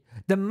Murphy.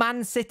 The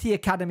Man City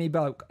Academy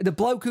bloke. The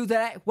bloke who's an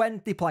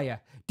ex-Wednesday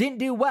player. Didn't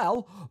do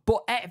well,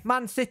 but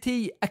Man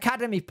City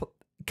Academy.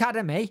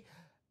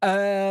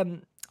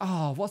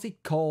 What's he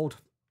called?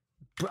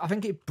 I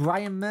think it's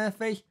Brian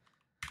Murphy.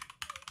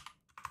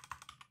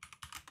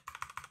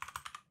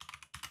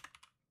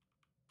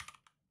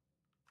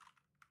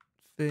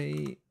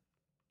 The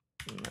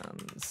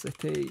Man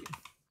City.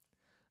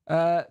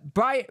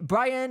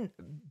 Brian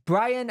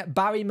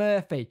Barry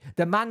Murphy,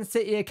 the Man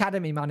City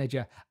Academy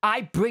manager.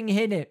 I bring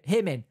him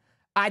in.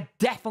 I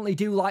definitely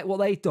do like what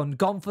they've done.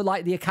 Gone for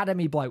like the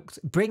academy blokes.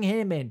 Bring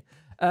him in.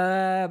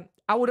 I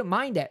wouldn't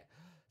mind it.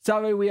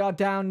 Sorry, we are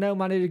down. No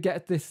manager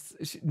gets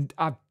this.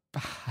 I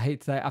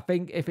hate to say it. I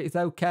think if it's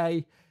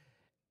okay.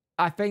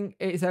 I think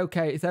it's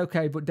okay. It's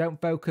okay, but don't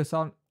focus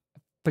on.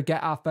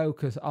 Forget our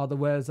focus are the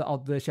words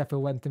of the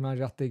Sheffield Wednesday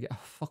manager have to get. Oh,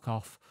 fuck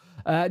off.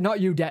 Not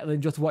you, Declan,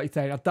 just what you're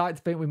saying. I'd like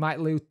to think we might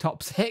lose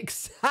top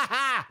 6.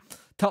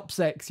 Top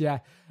 6, yeah.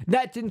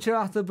 Next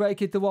international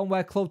break is the one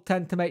where clubs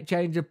tend to make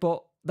changes,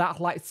 but that's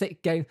like 6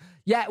 games.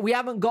 Yeah, we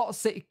haven't got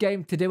 6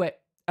 games to do it.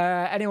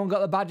 Anyone got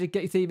the badges?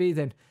 Get your CVs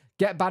in.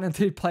 Get banned and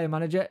do player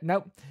manager.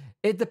 Nope.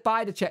 Is the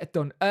spider check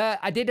done?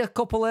 I did a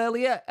couple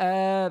earlier,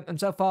 and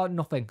so far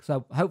nothing.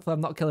 So hopefully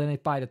I'm not killing any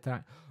spider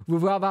tonight.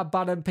 We'd rather have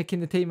Bannon picking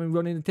the team and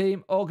running the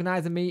team.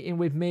 Organise a meeting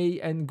with me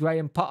and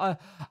Graham Potter.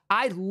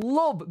 I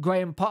love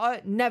Graham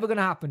Potter. Never going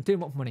to happen. Too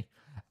much money.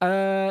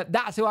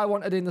 That's who I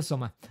wanted in the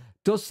summer.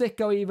 Does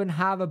Sicko even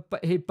have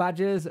his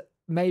badges?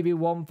 Maybe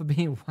one for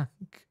being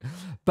wank.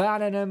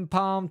 Bannon and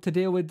Palm to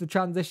deal with the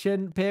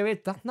transition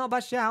period. That's not a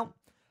bad shout.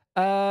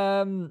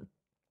 I've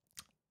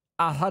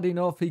had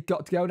enough. He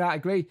got to go now. I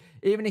agree.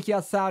 Even if he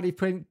had Saudi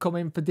print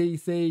coming for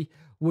DC,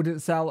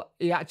 wouldn't sell.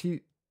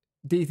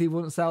 DC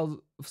wouldn't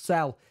sell.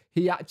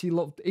 He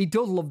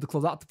does love the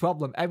club. That's the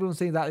problem. Everyone's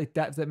seeing that his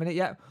depth at the minute.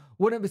 Yeah.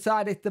 Wouldn't be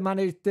sad if the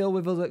manager's still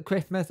with us at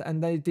Christmas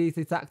and then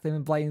DC sacks him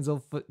and blames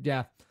us for,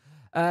 yeah.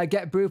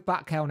 Get Bruce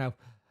back. Hell no.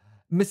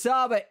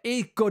 Masaba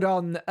is good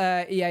on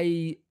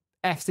EA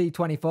FC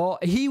 24.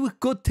 He was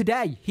good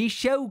today. He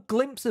showed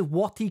glimpses of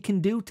what he can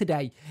do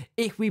today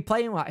if we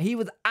play him right. He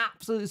was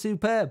absolutely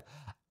superb.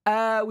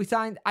 We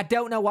signed. I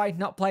don't know why he's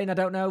not playing. I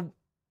don't know.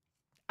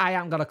 I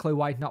haven't got a clue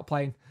why he's not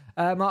playing.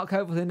 Mark,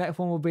 hopefully the next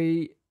one will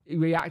be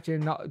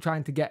reaction, not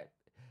trying to get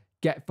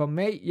from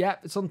me.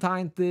 Yep.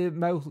 Sometimes the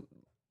most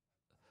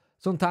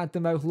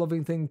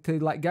loving thing to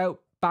let go.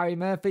 Barry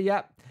Murphy.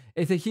 Yep.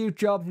 It's a huge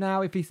job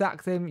now if he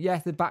sacks him.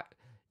 Yes,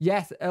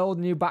 all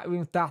new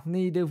backroom staff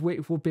needed,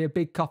 which would be a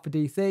big cost for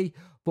DC,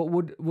 but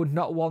would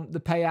not want the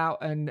payout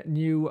and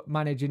new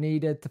manager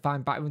needed to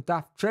find backroom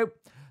staff. True.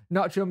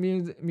 Not sure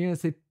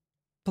Munity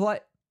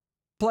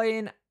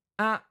playing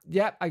at.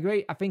 Yep, I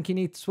agree. I think he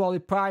needs to swallow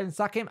pride and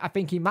sack him. I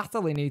think he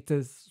massively needs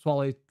to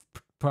swallow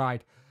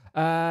pride.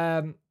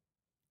 On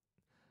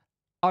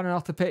and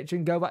off the pitch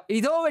and go back.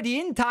 He's already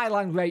in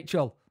Thailand,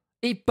 Rachel.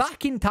 He's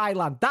back in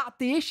Thailand. That's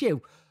the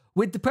issue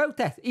with the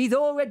protest. He's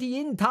already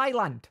in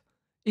Thailand.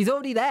 He's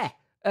already there.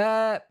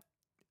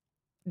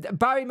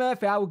 Barry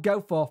Murphy, I would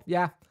go for.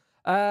 Yeah.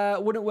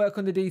 Wouldn't work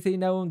under DC.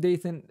 No one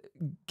decent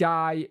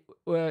guy.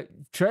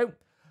 True.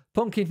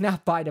 Punky now,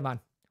 Spider-Man.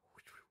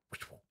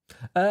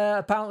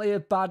 Apparently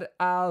as bad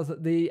as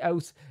the...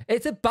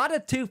 It's as bad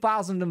as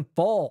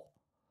 2004.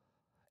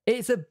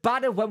 It's as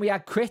bad as when we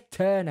had Chris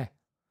Turner.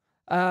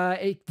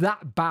 It's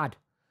that bad.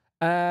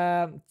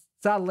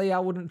 Sadly, I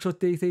wouldn't trust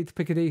DC to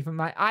pick a decent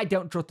man. I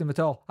don't trust him at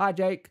all. Hi,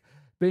 Jake.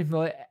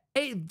 Bismal.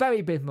 It's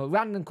very bismal.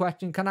 Random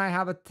question. Can I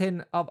have a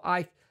tin of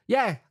ice?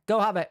 Yeah, go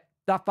have it.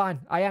 That's fine.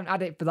 I haven't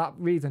had it for that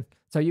reason.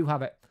 So you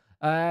have it.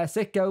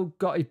 Sicko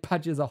got his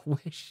badges off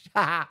Wish.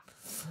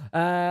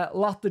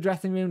 Lost the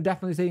dressing room.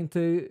 Definitely seemed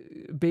to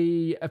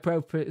be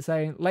appropriate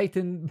saying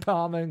Leighton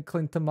Palmer and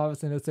Clinton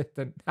Morrison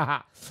assistant.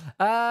 A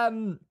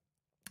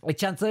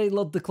chance he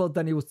loved the club,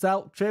 then he was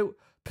out. True.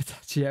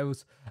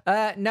 Pistachios.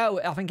 No,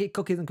 I think it's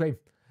cookies and cream.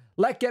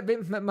 Let's get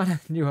Vince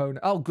McMahon a new owner.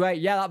 Oh,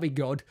 great. Yeah, that'd be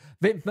good.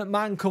 Vince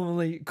McMahon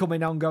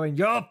coming on going,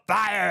 you're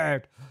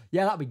fired.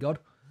 Yeah, that'd be good.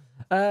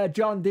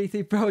 John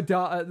DC Pro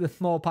Dart at the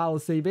small pile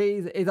of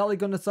CBs. Is Ole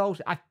Gunnar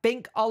Solskjaer? I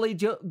think Ole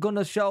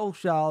Gunnar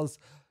Solskjaer's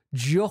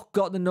just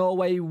got the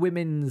Norway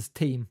women's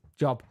team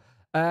job.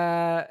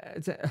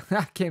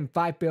 Kim,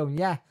 5 billion.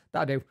 Yeah,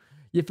 that'll do.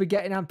 You're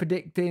forgetting I'm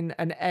predicting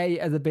an A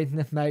as a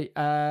business, mate.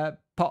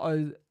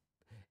 Potter,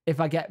 if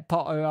I get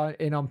Potter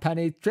in on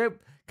pennies. True.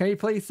 Can you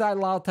please sign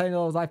Lyle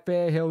Taylor? I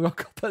fear he'll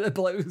rock up at the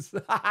Blues.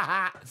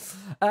 Yeah,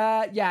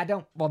 I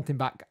don't want him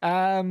back.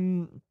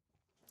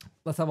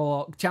 Let's have a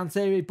look.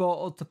 Chansiri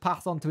bought us to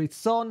pass on to his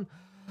son.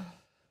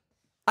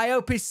 I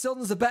hope his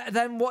sons are better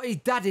than what his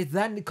dad is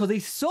then, because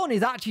his son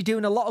is actually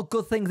doing a lot of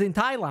good things in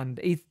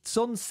Thailand. His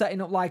son's setting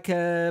up like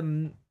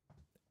helping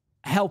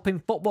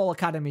football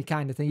academy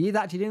kind of thing. He's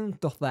actually doing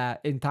stuff there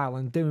in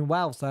Thailand, doing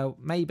well, so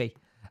maybe.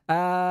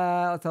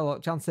 Let's have a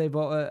look. Chansiri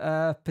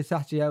bought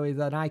pistachio is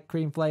an ice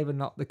cream flavour,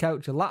 not the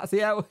coach of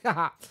Lazio.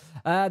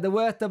 The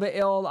worst of it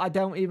all, I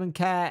don't even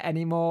care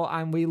anymore,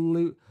 and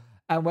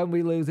when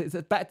we lose, it's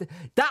expected.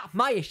 That's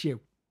my issue.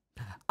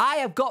 I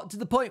have got to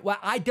the point where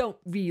I don't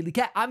really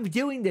care. I'm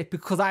doing this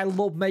because I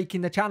love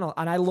making the channel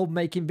and I love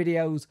making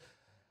videos,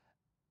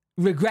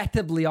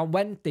 regrettably, on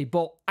Wednesday,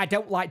 but I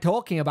don't like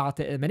talking about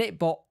it at the minute,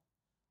 but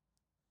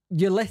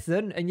you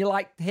listen and you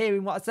like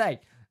hearing what I say,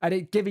 and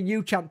it's giving you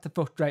a chance to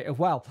frustrate as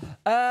well.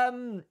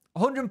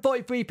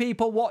 143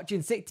 people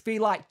watching, 63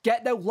 likes.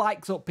 Get those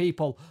likes up,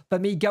 people, for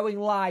me going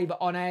live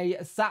on a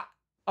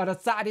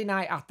Saturday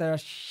night after a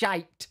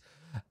shite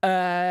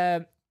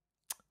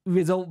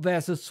result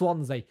versus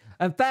Swansea.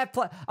 And fair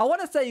play. I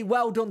want to say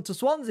well done to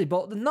Swansea,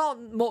 but there's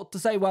not much to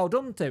say well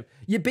done to.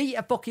 You beat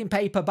a fucking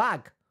paper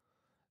bag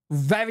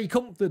very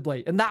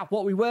comfortably, and that's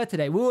what we were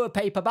today. We were a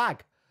paper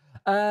bag.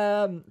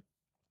 Can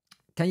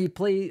you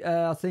please,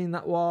 I've seen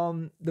that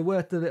one. The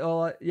worst of it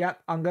all.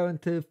 Yep, I'm going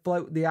to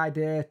float the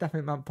idea.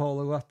 Definitely Matt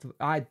Paul.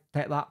 I'd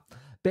take that.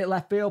 Bit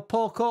left field.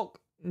 Paul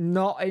Cook,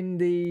 not in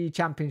the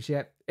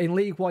Championship. In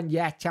League One,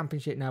 yeah.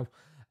 Championship, no.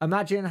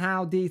 Imagine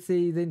how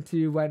DC's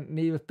interview went.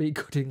 Neither speak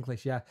good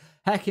English, yeah.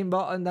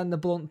 Heckingbottom, then the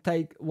blunt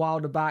take,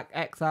 Wilder back,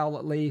 exile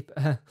at Leaf,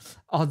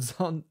 odds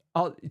on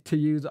to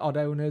use odd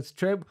owners.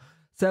 True.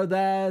 So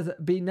there's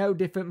been no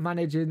different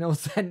manager, no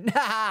sense.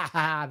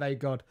 Very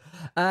good.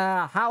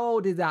 How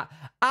old is that?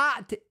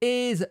 At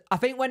is, I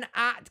think when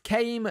At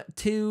came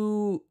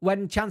to,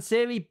 when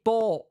Chansiri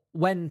bought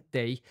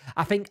Wednesday,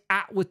 I think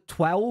At was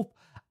 12.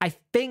 I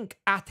think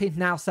At is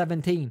now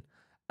 17.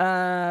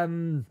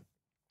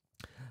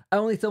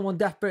 Only someone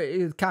desperate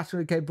is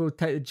casually capable to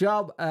take the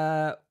job.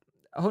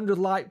 100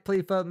 like,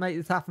 please make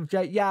this happen,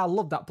 Jake. Yeah, I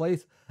love that,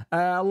 please.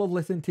 I love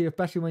listening to you,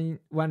 especially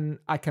when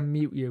I can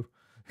mute you.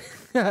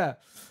 A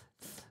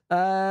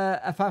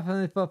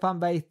 500 fan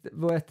base,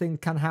 worst thing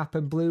can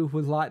happen. Blue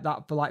was like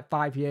that for like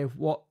 5 years.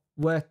 What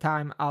worst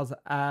time as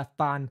a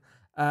fan?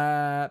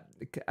 Yeah.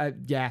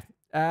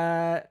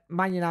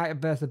 Man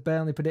United versus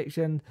Burnley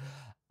prediction.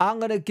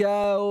 I'm gonna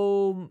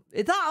go.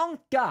 Is that on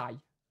Guy?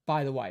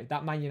 By the way,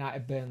 that Man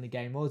United Burnley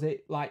game, or was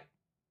it like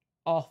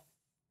off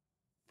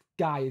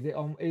Guy? Is it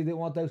on? Is it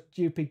one of those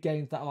stupid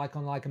games that are like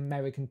on like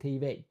American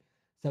TV?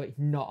 So it's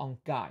not on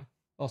Guy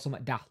or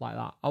something daft like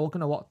that. I was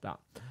gonna watch that.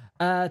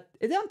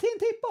 Is it on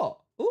TNT Sport?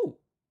 Ooh,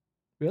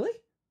 really?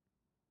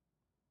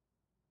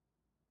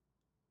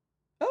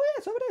 Oh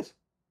yeah, so it is.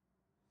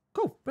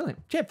 Cool,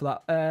 brilliant. Cheers for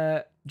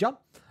that, John.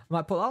 I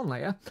might put that on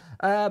later.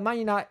 Man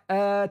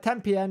United,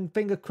 10 p.m,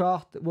 finger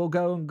crossed, we'll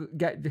go and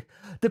get...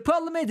 The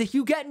problem is, if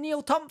you get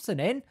Neil Thompson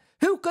in,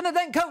 who's going to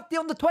then coach the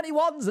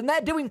under-21s? And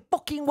they're doing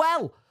fucking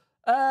well.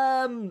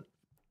 I'll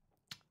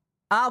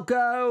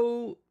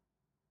go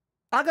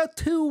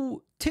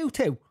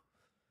 2-2.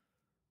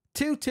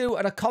 2-2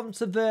 and a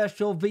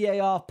controversial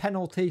VAR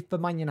penalty for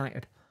Man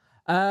United.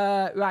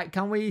 Right,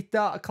 can we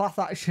start a class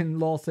action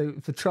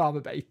lawsuit for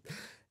trauma bait?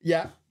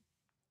 Yeah.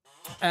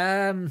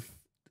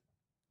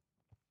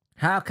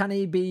 How can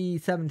he be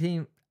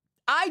 17?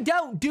 I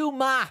don't do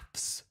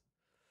maths.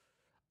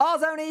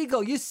 Ozone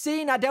Eagle, you've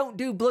seen I don't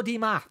do bloody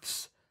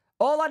maths.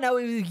 All I know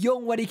is he was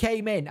young when he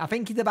came in. I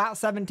think he's about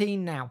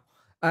 17 now.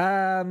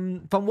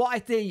 From what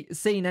I've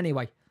seen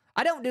anyway.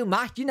 I don't do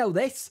maths, you know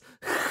this.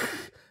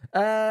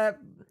 Chancellor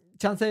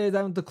has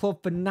owned the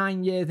club for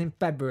 9 years in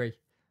February.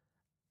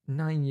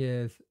 9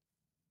 years.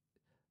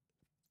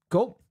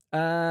 Cool.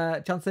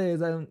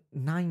 Chancellor's own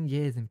 9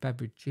 years in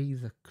February.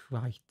 Jesus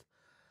Christ.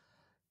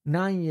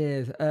 9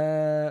 years.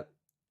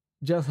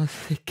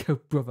 Joseph Sicko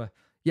brother.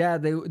 Yeah,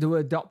 they were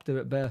adopted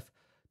at birth.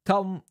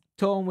 Tom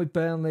torn with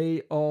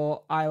Burnley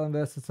or Ireland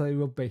versus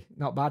Rugby.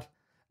 Not bad.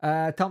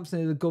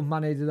 Thompson is a good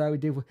manager though.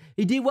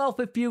 He did well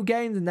for a few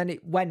games and then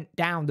it went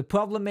down. The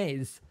problem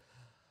is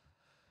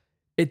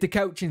it's the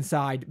coaching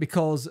side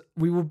because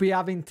we will be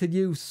having to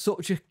use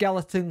such a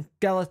skeleton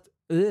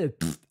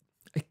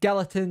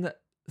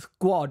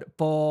squad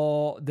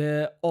for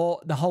the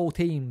whole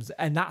teams,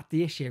 and that's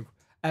the issue.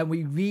 And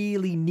we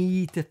really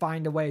need to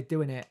find a way of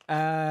doing it.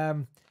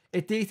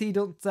 If DC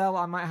doesn't sell,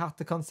 I might have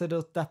to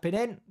consider stepping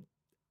in.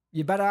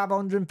 You better have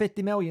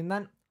 150 million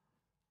then.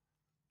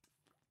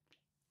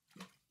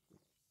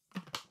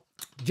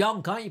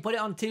 John, can't you put it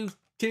on two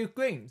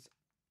screens?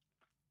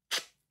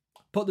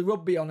 Put the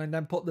rugby on and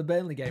then put the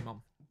Burnley game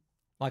on.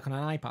 Like on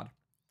an iPad.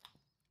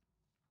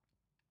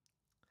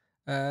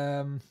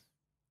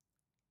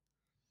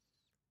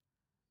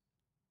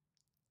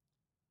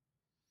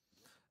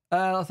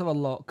 Let's have a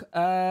look.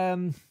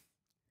 A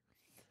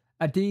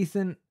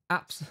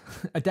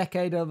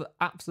decade of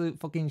absolute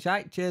fucking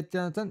shite. Cheers,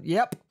 Jonathan.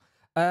 Yep.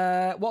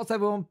 What's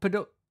everyone's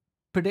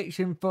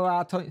prediction for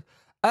our 20?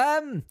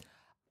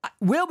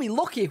 We'll be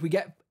lucky if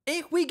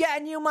we get a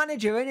new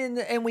manager in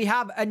and we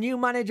have a new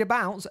manager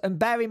bounce. And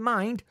bear in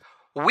mind,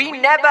 we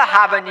never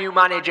have a new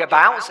manager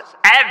bounce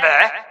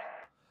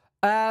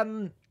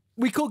ever.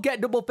 We could get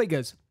double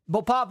figures, but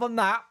apart from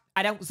that,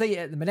 I don't see it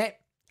at the minute.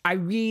 I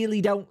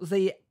really don't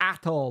see it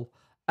at all.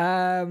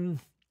 Let's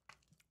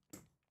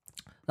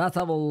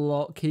have a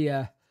look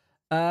here.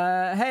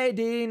 Hey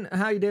Dean,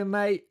 how you doing,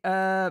 mate?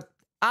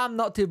 I'm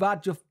not too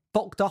bad. Just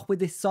fucked off with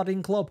this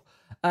sodding club.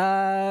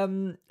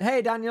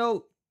 Hey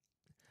Daniel.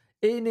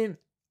 Even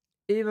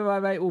my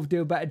mate will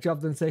do a better job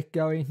than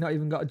Sicko. He's not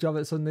even got a job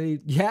at Sunday.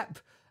 Yep.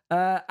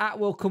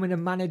 Atwell coming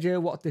and manager.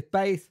 What's the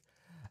base?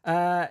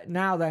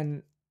 Now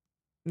then.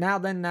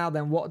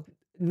 What?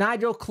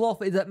 Nigel Clough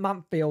is at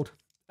Mansfield.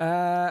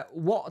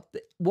 What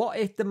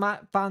if the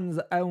fans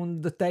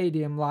own the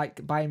stadium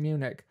like Bayern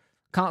Munich?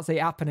 Can't see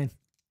it happening.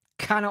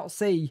 Cannot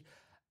see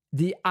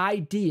the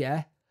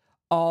idea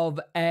of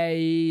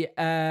a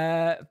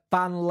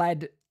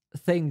fan-led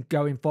thing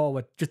going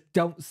forward. Just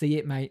don't see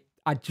it, mate.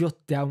 I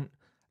just don't.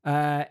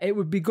 It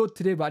would be good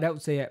to do, but I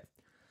don't see it.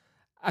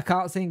 I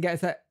can't see him getting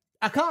set.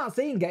 I can't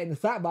see him getting the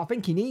sack, but I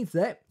think he needs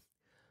it.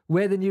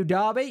 We're the new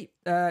Derby.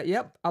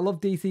 Yep, I love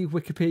DC's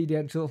Wikipedia.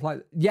 And stuff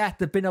like, yeah,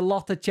 there've been a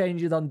lot of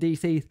changes on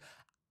DC's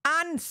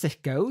and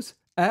Sicko's.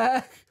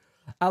 I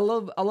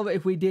love it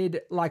if we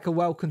did like a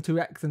welcome to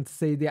Wrexham to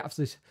see the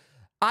absolute.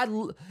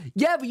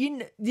 Yeah, but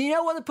you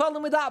know what the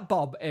problem with that,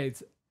 Bob,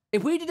 is?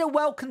 If we did a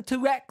welcome to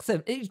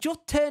Wrexham, it's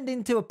just turned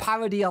into a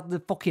parody of the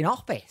fucking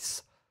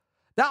Office.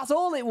 That's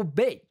all it would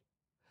be.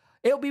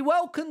 It'll be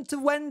welcome to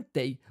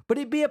Wednesday, but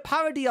it'd be a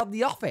parody of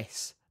the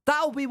Office.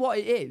 That'll be what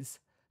it is,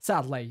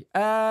 sadly.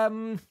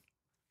 Half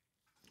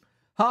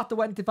the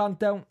Wednesday fans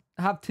don't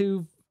have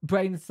two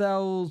brain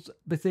cells,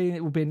 but seeing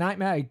it would be a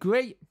nightmare. I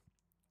agree.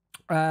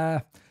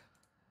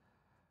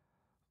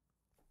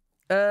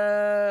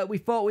 We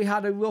thought we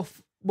had a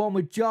rough one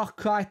with Josh.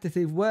 Christ, this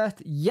is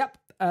worth. Yep.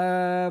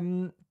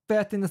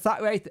 First in the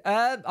sack race.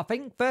 I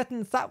think first in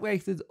the sack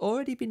race has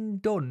already been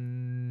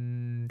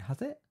done.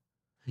 Has it?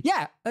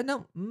 Yeah.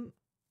 No.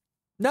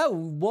 No,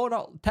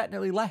 Warnock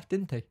technically left,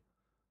 didn't he?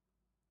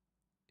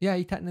 Yeah,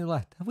 he technically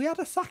left. Have we had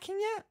a sacking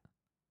yet?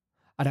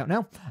 I don't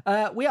know.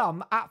 We are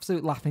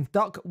absolute laughing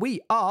stock.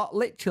 We are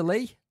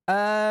literally...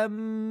 I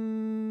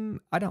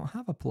don't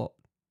have a plot.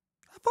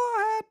 I thought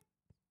I had.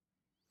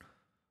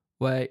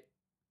 Wait.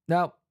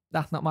 No,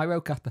 that's not my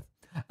roadcaster.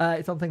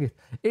 It's on thinking.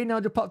 Ian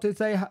just popped to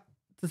say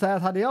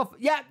I've had it off.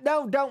 Yeah,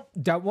 no,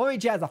 don't worry,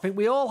 Jez. I think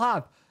we all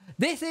have.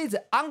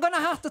 I'm going to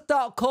have to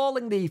start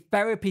calling these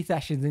therapy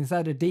sessions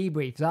instead of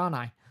debriefs, aren't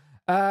I?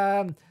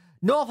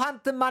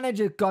 Northampton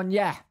manager's gone,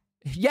 yeah.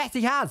 Yes,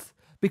 he has.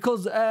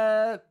 Because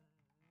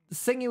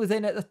Singy was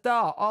in at the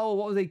start. Oh,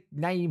 what was his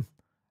name?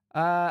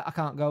 I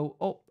can't go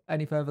up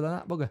any further than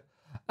that, bugger.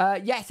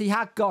 Yes, he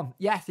had gone.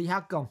 Yes, he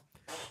had gone.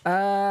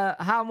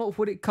 How much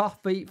would it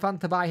cost for Fan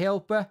to buy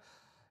Hillsborough?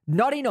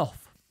 Not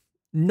enough.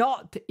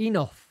 Not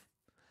enough.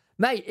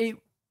 Mate,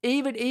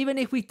 even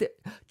if we...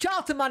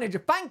 Charlton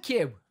manager, thank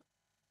you.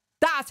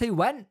 That's who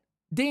went.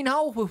 Dean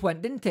Holworth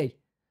went, didn't he?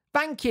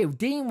 Thank you.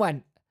 Dean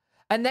went.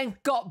 And then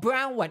Scott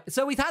Brown went.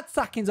 So he's had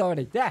sackings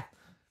already. Yeah.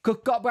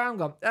 Scott Brown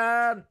gone.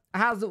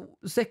 How's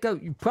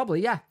Sicko?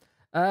 Probably, yeah.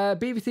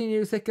 BBC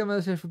News, Sicko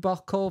versus football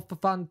call for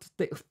fans to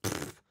stick.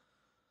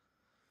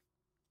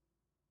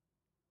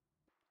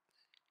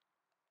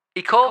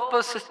 He called for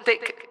us to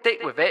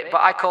stick with it,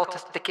 but I called to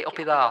stick it up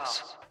his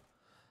arse.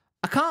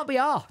 I can't be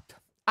arsed.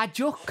 I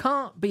just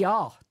can't be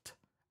arsed.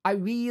 I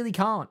really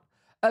can't.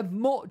 As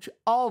much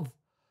of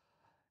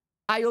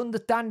I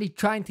understand he's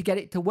trying to get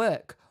it to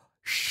work.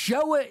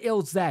 Show it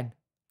us then.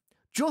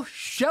 Just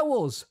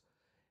show us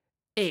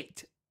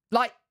it.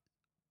 Like,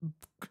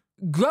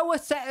 grow a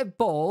set of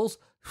balls,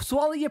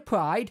 swallow your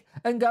pride,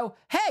 and go,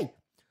 hey,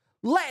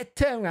 Let's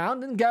turn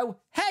around and go,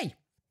 hey,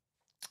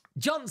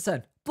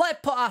 Johnson, let's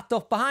put our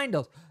stuff behind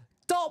us.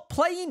 Stop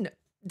playing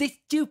this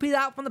stupid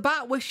out from the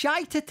back. We're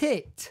shite at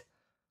it.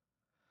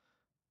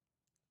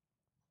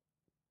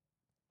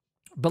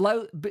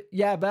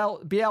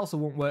 Bielsa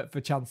won't work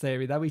for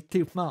Chancery though. He's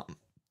too smart.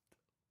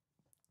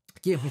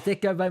 Give me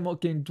Thicko very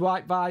much getting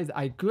Dwight vibes.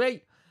 I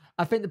agree.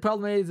 I think the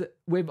problem is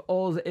with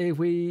us is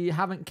we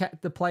haven't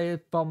kept the players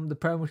from the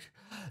promotion.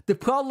 The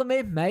problem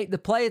is, mate, the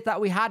players that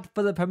we had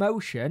for the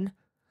promotion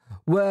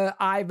were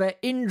either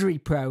injury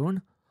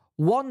prone,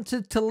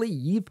 wanted to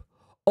leave,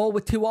 or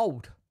were too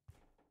old.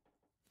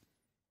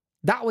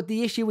 That was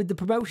the issue with the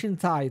promotion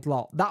side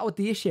lot. That was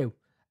the issue.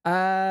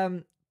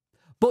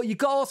 But you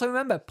got to also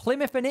remember,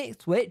 Plymouth and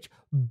Ipswich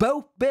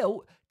both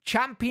built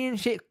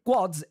championship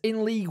squads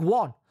in League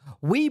One.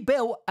 We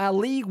built a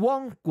League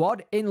One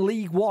squad in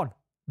League One.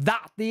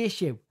 That's the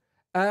issue.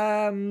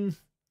 There've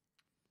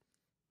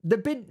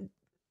been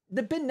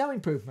no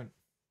improvement.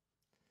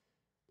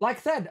 Like I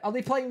said, are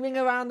they playing ring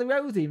around the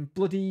rosy in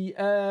bloody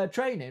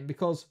training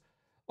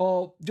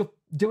or just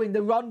doing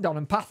the rondon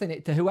and passing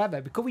it to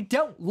whoever? Because we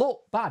don't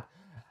look bad.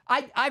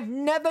 I've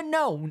never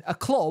known a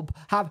club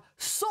have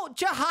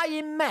such a high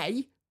in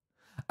May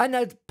and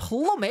a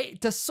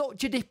plummet to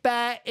such a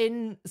despair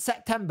in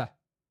September.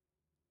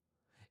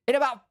 In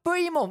about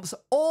 3 months,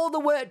 all the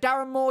work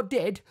Darren Moore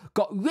did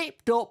got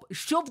ripped up,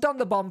 shoved on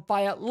the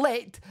bonfire,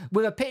 lit,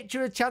 with a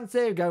picture of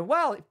Chancery going,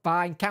 well, it's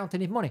fine,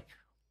 counting his money.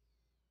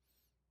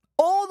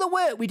 All the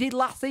work we did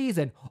last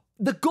season,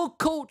 the good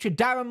culture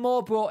Darren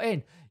Moore brought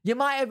in, you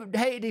might have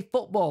hated his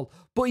football,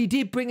 but he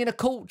did bring in a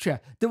culture.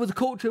 There was a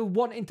culture of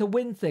wanting to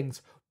win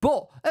things.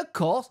 But, of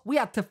course, we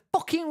had to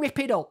fucking rip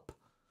it up.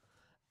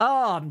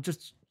 Oh, I'm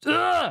just...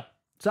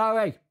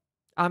 sorry.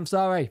 I'm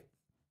sorry.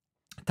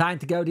 Time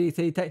to go,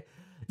 DC.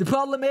 The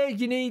problem is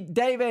you need...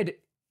 David,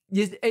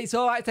 it's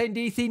all right saying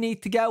DC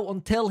needs to go.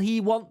 Until he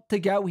wants to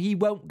go, he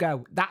won't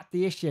go. That's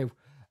the issue.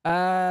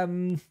 I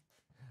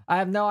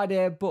have no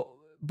idea, but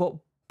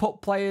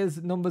put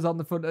players' numbers on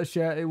the front of the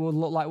shirt. It will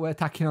look like we're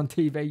attacking on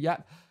TV.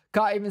 Yep.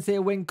 Can't even see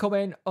a win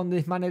coming on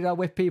this manager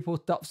with people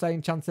stop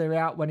saying Chancery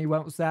out when he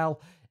won't sell.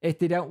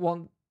 If he don't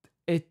want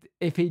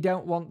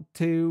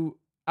to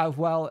as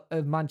well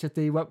as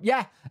Manchester, he won't.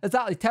 Yeah,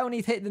 exactly.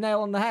 Tony's hit the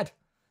nail on the head.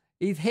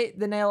 He's hit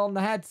the nail on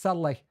the head,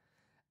 sadly.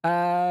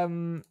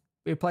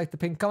 Replace the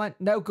pin comment.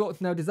 No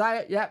guts, no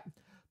desire. Yep.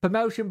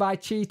 Promotion by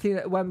cheating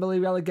at Wembley,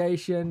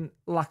 relegation,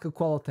 lack of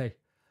quality.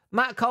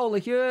 Matt Cole,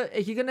 if you're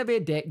gonna be a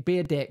dick, be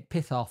a dick.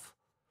 Piss off.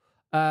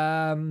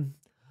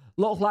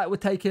 Looks like we're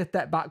taking a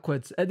step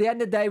backwards. At the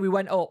end of the day, we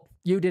went up.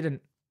 You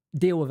didn't.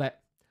 Deal with it.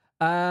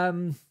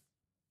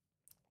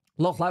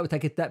 Looks like we're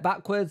taking a step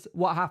backwards.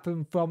 What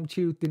happened from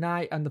Tuesday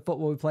night and the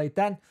football we played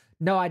then?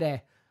 No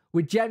idea.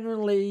 We're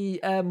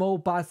generally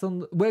mauled by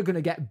Sunderland. We're going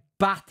to get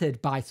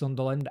battered by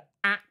Sunderland.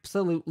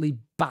 Absolutely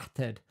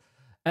battered.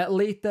 At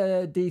least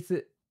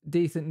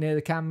decent near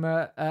the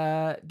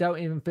camera. Don't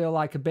even feel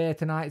like a beer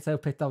tonight, so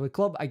pissed off with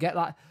club. I get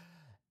that.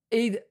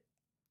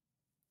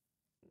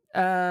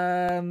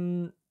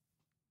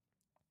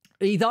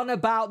 He's on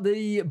about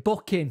the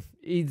booking.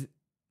 He's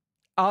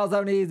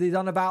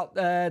on about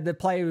the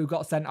player who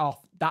got sent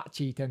off. That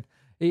cheating.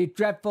 He's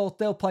dreadful.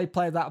 Still played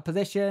players out of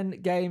position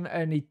game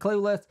and he's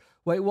clueless.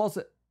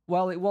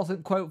 Well, it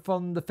wasn't quote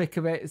from the thick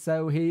of it.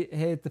 So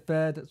here's the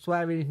third.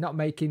 Swearing he's not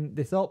making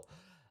this up.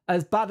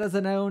 As bad as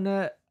an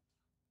owner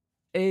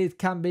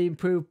can be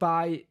improved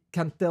by,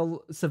 can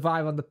still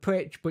survive on the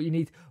pitch. But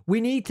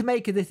we need to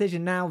make a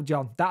decision now,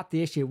 John. That's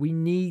the issue. We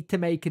need to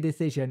make a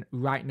decision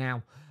right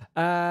now.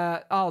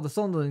 The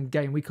Sunderland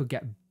game, we could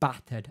get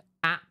battered.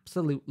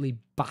 Absolutely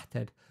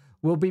battered.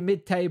 We'll be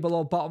mid-table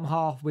or bottom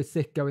half with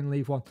Sicko in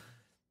League One.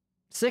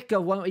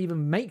 Sicko won't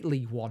even make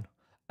League One.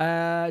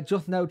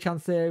 Just no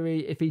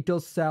Chancery. If he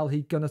does sell,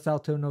 he's going to sell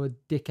to another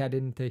dickhead,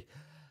 isn't he?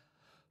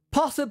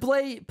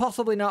 Possibly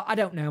not. I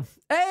don't know.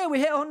 Hey, we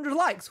hit 100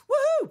 likes.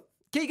 Woohoo!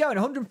 Keep going.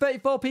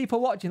 134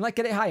 people watching. Let's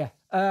get it higher.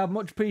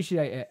 Much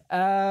appreciate it.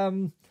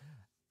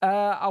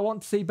 I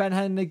want to see Ben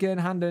Hennigan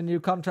hand a new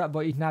contract,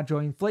 but he's now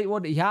joined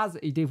Fleetwood. He has.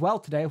 He did well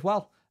today as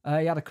well.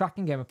 He had a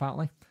cracking game,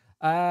 apparently.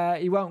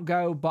 He won't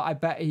go, but I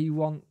bet he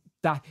wants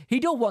that. He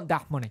don't want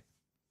that money.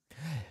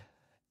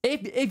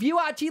 If you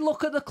actually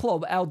look at the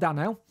club, El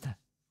Dano,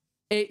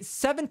 it's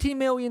 70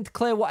 million to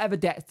clear whatever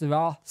debts there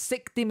are,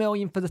 60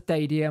 million for the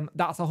stadium.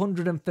 That's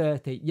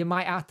 130. You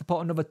might have to put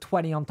another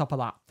 20 on top of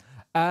that.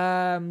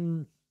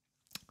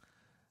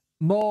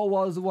 Moore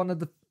was one of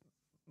the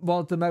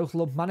most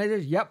loved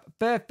managers. Yep.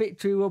 First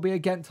victory will be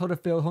against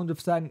Huddersfield,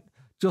 100%,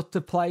 just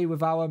to play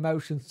with our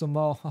emotions some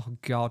more. Oh,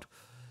 God.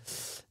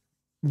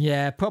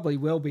 Yeah, probably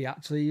will be,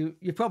 actually.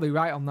 You're probably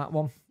right on that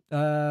one.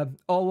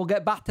 Or we'll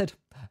get battered.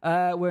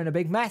 We're in a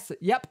big mess.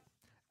 Yep.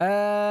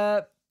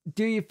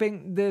 Do you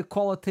think the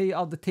quality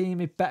of the team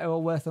is better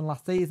or worse than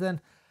last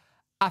season?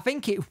 I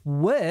think it's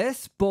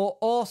worse, but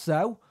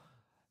also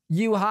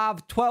you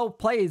have 12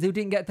 players who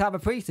didn't get to have a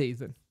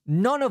pre-season.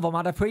 None of them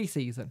had a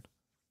pre-season.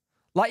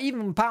 Like,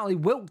 even apparently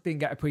Wilk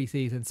didn't get a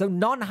pre-season, so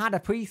none had a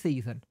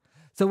pre-season.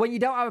 So when you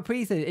don't have a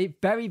preseason, it's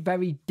very,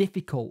 very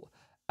difficult.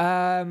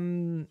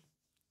 And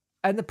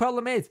the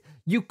problem is,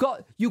 you've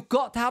got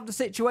to have the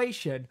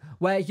situation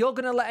where you're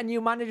going to let a new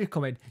manager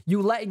come in,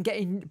 you let him get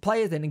in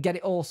players in and get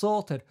it all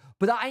sorted.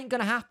 But that ain't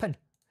going to happen.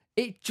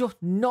 It's just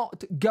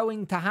not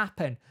going to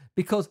happen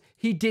because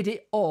he did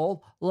it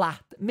all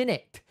last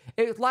minute.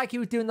 It was like he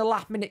was doing the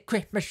last minute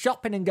Christmas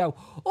shopping and go,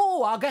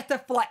 oh, I'll get a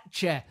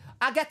Fletcher.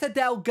 I'll get a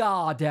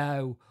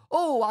Delgado.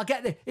 Oh, I'll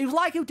get the... It was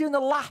like he was doing the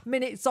last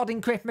minute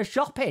sodding Christmas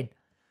shopping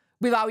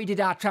with how he did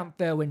our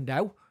transfer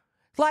window.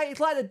 It's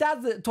like the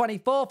dad's at the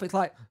 24th. It's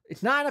like,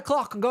 it's 9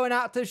 o'clock. I'm going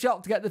out to the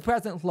shop to get the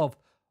presents, love.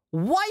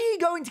 Why are you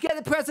going to get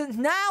the presents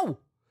now?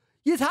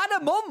 You've had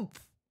a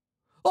month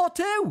or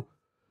two.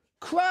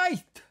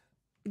 Christ.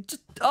 The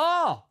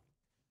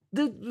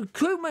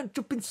recruitment's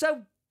just been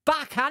so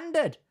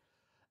backhanded.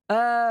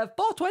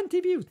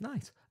 420 views.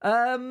 Nice.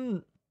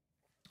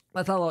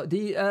 Let's have a look.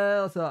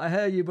 So I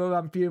heard you, bro.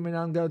 I'm fuming.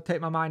 I'm going to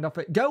take my mind off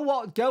it. Go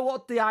watch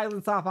the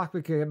Ireland South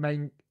Africa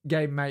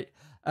game, mate.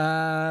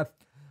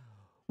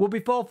 We'll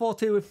be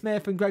 4-4-2 with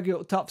Smith and Gregory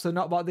up top, so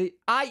not about the...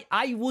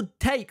 I would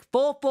take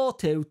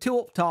 4-4-2, 2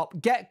 up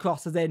top, get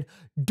crosses in.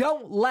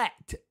 Don't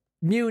let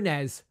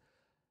Muniz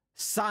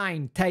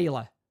sign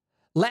Taylor.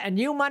 Let a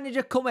new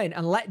manager come in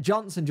and let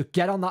Johnson just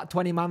get on that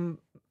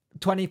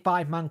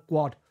 25-man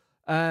quad,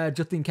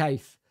 just in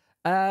case.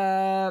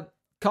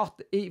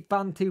 Cost eat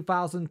fan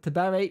 2,000 to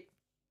Berry.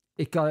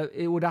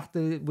 It would have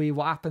to be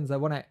what happens though,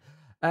 wouldn't it?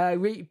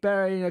 Reed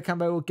Berry and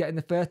Campbell will get in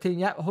the 13.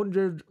 Yep,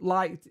 100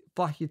 likes,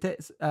 flash your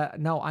tits.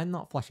 No, I'm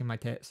not flashing my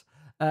tits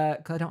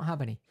because I don't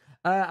have any.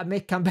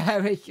 Mick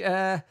Canberry,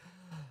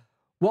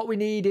 what we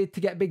needed to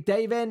get Big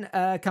Dave in.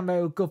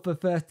 Canberra good for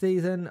first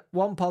season.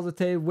 One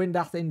positive,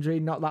 Windass injury,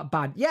 not that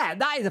bad. Yeah,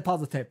 that is a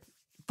positive.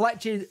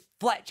 Fletcher's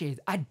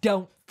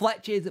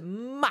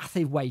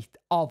massive waste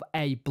of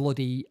a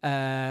bloody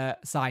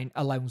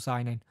loan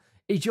signing.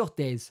 He just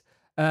is.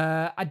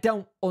 I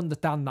don't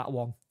understand that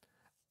one.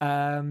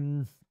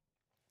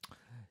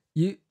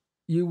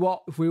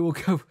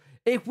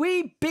 If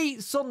we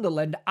beat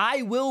Sunderland,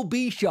 I will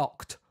be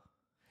shocked.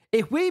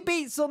 If we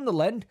beat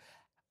Sunderland,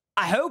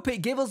 I hope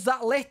it gives us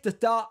that lift to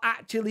start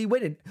actually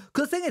winning.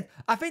 Because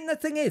the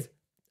thing is,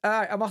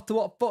 I'm off to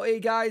watch footy,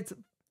 guys.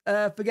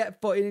 Forget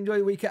footy and enjoy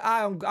the weekend.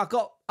 I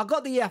got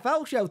the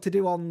EFL show to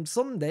do on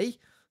Sunday,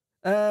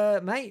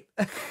 mate.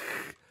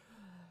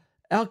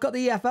 I've got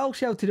the EFL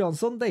show to do on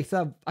Sunday,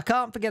 so I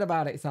can't forget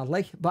about it,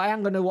 sadly. But I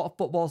am going to watch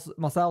football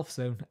myself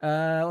soon.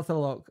 Let's have a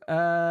look.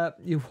 I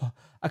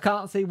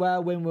can't see where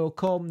a win will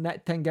come.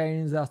 Net 10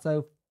 games are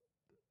so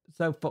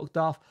fucked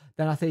off.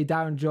 Then I see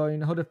Darren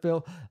join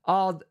Huddersfield.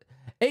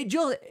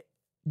 Darren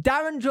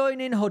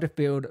joining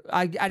Huddersfield,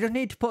 I just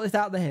need to put this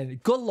out there.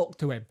 Good luck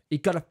to him. He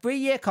got a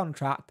 3-year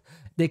contract.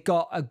 They've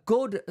got a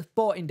good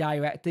sporting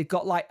director. They've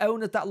got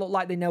owners that look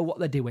like they know what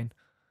they're doing.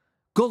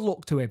 Good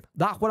luck to him.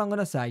 That's what I'm going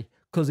to say.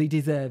 Because he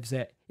deserves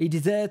it. He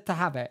deserves to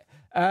have it.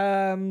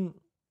 Kind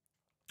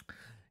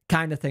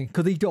of thing.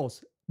 Because he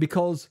does.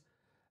 Because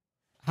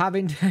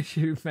having to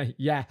shoot me.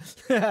 Yeah.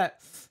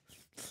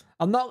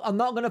 I'm not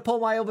going to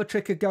pull my other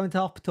trick of going to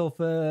hospital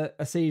for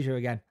a seizure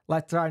again.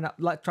 Let's try not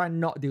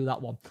do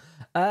that one.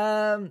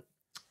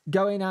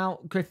 Going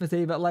out Christmas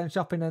Eve at Lane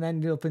shopping and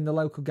ending up in the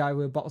local guy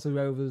with a box of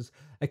Rovers,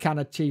 a can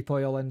of cheap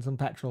oil and some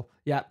petrol.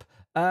 Yep.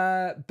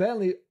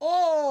 Burnley.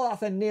 Oh,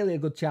 that's nearly a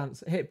good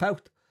chance. Hit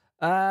post.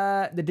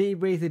 The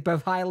debrief is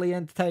both highly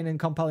entertaining and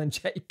compelling.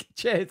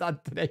 Cheers,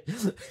 Anthony.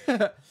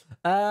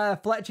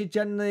 Fletcher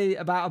generally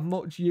about as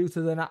much use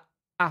as an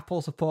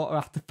Apple supporter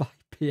after 5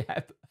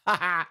 p.m.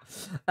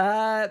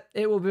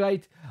 It will be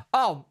great.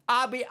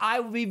 I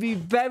will be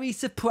very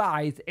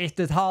surprised if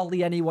there's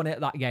hardly anyone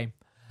at that game.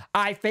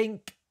 I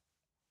think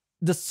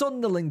the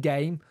Sunderland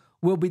game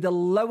will be the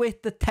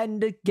lowest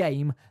attended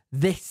game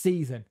this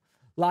season.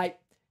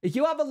 If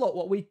you have a look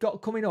what we've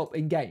got coming up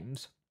in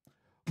games,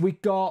 we've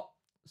got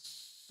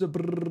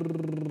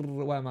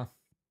where am I?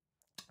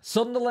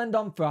 Sunderland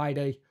on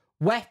Friday,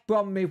 West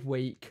Brom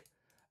midweek,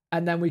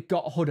 and then we've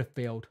got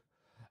Huddersfield.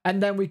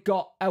 And then we've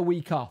got a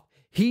week off.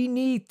 He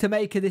needs to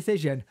make a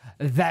decision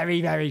very,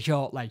 very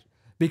shortly.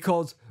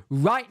 Because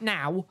right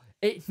now,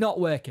 it's not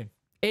working.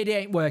 It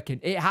ain't working.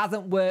 It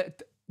hasn't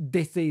worked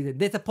this season.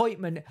 This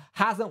appointment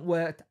hasn't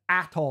worked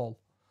at all.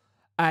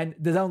 And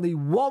there's only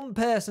one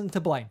person to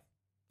blame.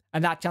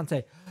 And that's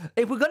Chante.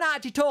 If we're going to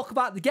actually talk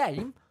about the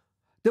game,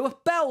 there were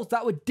spells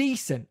that were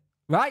decent,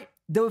 right?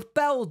 There were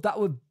spells that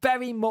were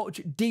very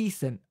much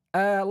decent.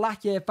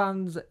 Last year,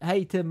 fans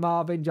hated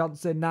Marvin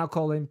Johnson, now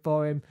calling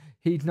for him.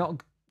 He's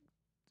not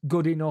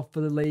good enough for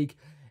the league.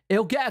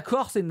 He'll get a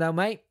crossing though,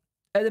 mate.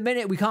 At the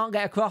minute, we can't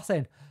get a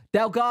crossing.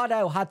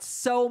 Delgado had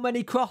so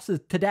many crosses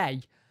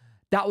today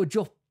that were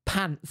just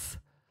pants.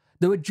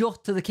 They were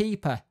just to the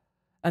keeper.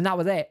 And that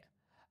was it.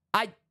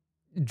 I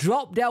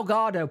dropped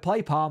Delgado,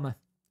 play Palmer.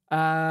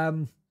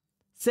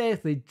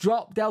 Seriously,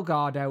 drop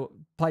Delgado,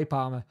 play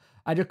Palmer.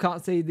 I just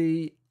can't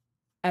see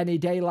any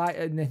daylight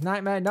in this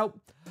nightmare. Nope.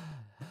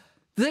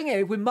 The thing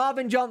is, with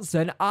Marvin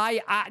Johnson,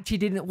 I actually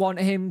didn't want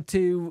him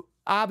to...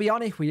 I'll be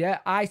honest with you.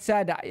 I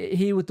said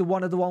he was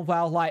one of the ones where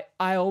I was like,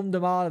 I owned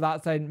him all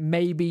about saying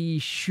maybe he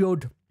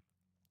should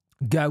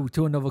go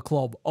to another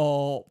club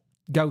or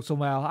go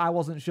somewhere else. I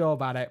wasn't sure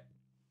about it.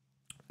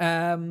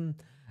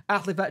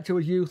 Ashley Fletcher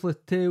was useless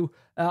too.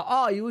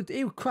 He was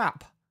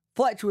crap.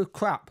 Fletcher was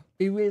crap.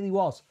 He really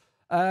was.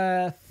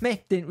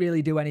 Smith didn't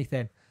really do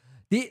anything.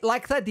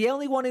 Like I said, the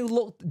only one who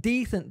looked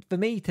decent for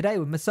me today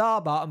was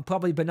Masaba and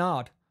probably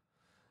Bernard.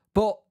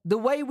 But the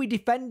way we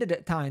defended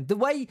at times, the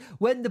way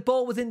when the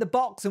ball was in the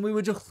box and we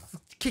were just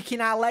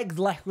kicking our legs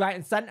left, right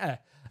and centre,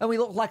 and we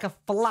looked like a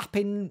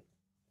flapping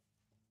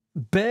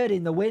bird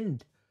in the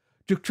wind,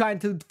 just trying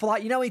to fly.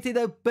 You know, you see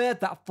those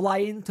birds that fly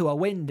into a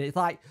wind? It's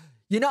like,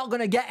 you're not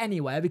going to get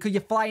anywhere because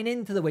you're flying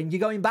into the wind. You're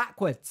going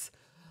backwards.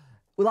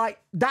 Like,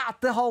 that's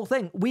the whole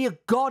thing. We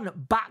have gone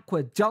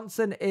backwards.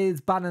 Johnson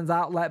is Bannon's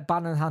outlet.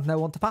 Bannon has no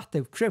one to pass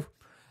to. True.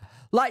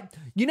 Like,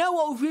 you know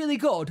what was really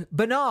good?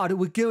 Bernard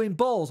was doing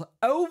balls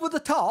over the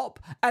top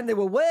and they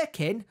were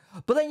working,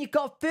 but then you've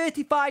got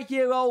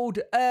 35-year-old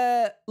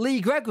Lee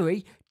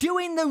Gregory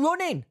doing the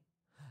running.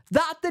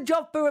 That's the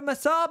job for a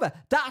Masaba.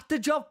 That's the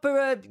job for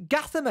a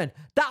Gatherman.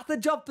 That's the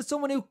job for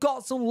someone who's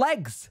got some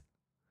legs,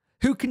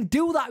 who can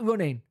do that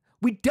running.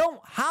 We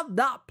don't have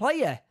that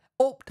player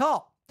up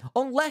top,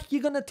 unless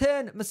you're going to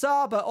turn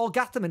Masaba or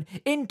Gatherman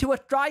into a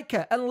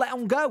striker and let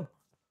them go.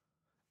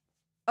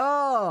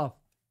 Oh,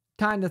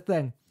 kind of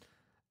thing.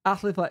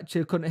 Ashley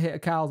Fletcher couldn't hit a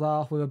cow's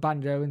arse with a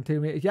banjo in 2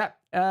 meters. Yep.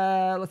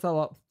 Let's have a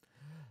look.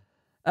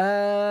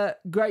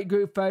 Great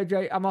group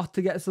photo. I'm off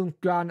to get some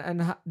gran,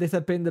 and this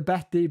has been the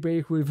best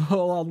debrief. We've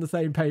all on the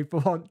same page for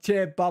once.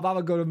 Cheers, Bob. Have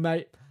a good one,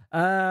 mate.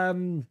 Are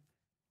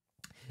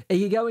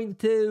you going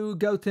to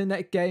go to the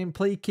next game?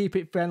 Please keep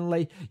it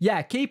friendly.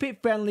 Yeah, keep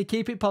it friendly.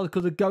 Keep it positive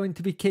because there's going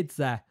to be kids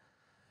there.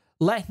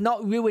 Let's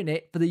not ruin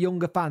it for the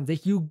younger fans.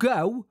 If you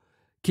go,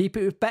 keep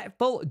it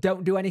respectful.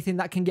 Don't do anything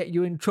that can get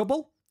you in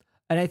trouble.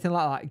 And anything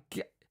like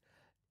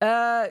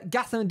that.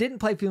 Gatherman didn't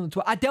play for the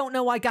 12. I don't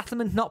know why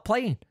Gatherman's not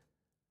playing.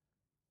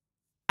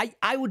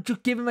 I would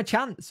just give him a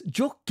chance.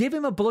 Just give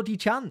him a bloody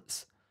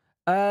chance.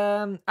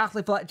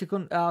 Ashley Fletcher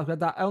couldn't... Oh, I've read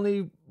that.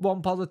 Only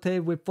one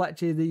positive with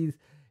Fletcher.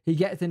 He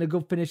gets in a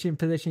good finishing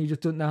position. He just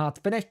doesn't know how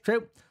to finish.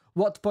 True.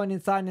 What's the point in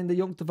signing the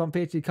youngster from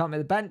pitch? He can't make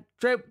the bench.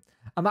 True.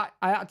 I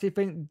actually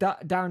think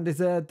Darren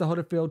deserved the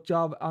Huddersfield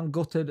job and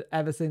gutted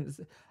ever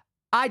since.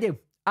 I do.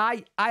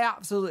 I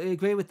absolutely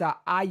agree with that.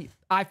 I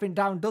think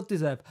Darren does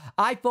deserve.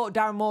 I thought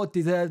Darren Moore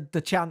deserved the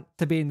chance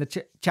to be in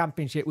the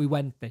championship with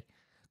Wednesday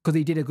because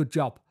he did a good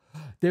job.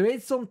 There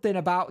is something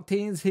about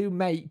teams who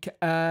make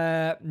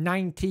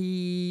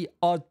 90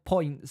 odd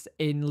points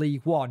in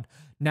League One.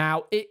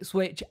 Now,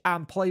 Ipswich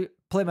and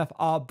Plymouth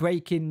are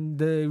breaking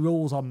the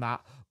rules on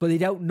that, but they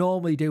don't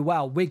normally do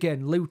well.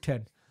 Wigan,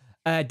 Luton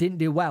didn't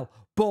do well.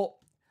 But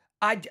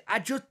I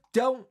just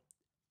don't...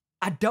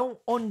 I don't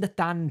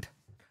understand.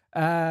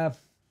 Oh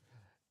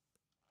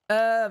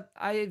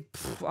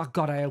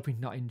God, I hope he's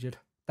not injured.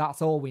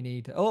 That's all we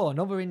need. Oh,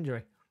 another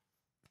injury.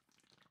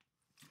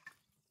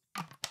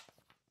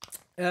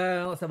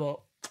 Let's have a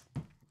look.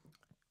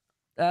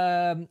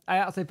 I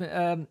actually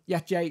think,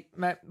 yes, Jay,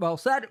 well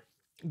said.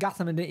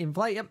 Gatherman didn't even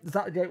play. Yep, is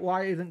that Jake?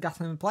 Why isn't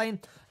Gatherman playing?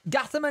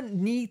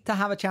 Gatherman needs to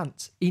have a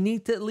chance. He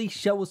needs to at least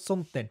show us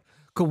something.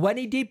 Because when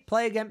he did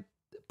play against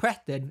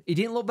Preston, he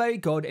didn't look very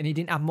good and he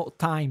didn't have much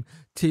time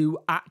to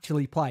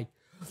actually play.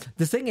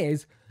 The thing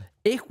is,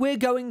 if we're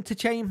going to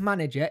change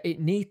manager,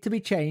 it needs to be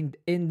changed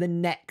in the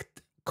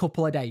next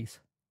couple of days.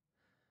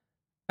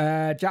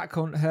 Jack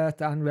Hunt, Hurt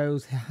and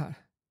Rose.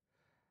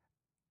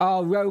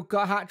 Oh, Rose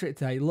got a hat-trick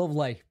today.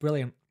 Lovely.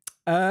 Brilliant.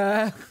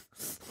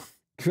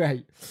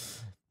 Great.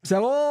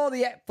 So all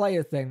the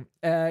players thing.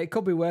 It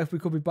could be worse. We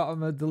could be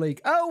bottom of the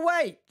league. Oh,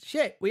 wait.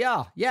 Shit. We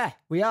are. Yeah,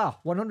 we are.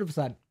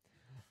 100%.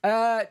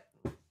 Yeah,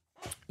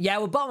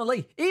 we're bottom of the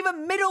league.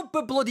 Even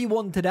Middlesbrough bloody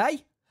won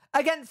today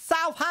against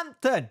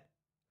Southampton.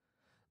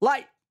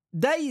 Like,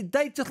 they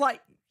just, like,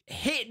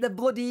 hit the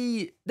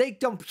bloody... They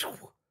jumped...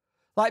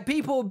 Like,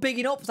 people were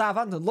bigging up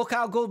Southampton. Look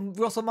how good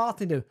Russell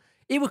Martin do.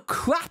 He was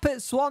crap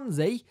at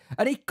Swansea,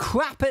 and he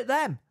crap at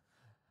them.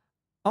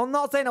 I'm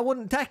not saying I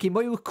wouldn't take him,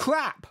 but he was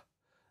crap.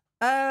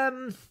 I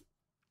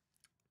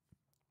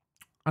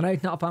know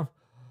he's not a fan.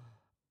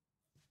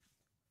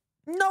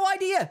 No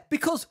idea,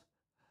 because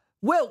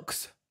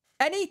Wilkes,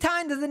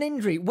 anytime there's an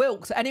injury,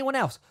 Wilkes, anyone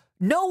else,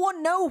 no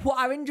one knows what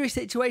our injury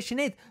situation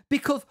is,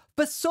 because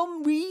for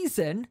some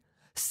reason,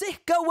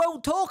 Sicko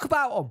won't talk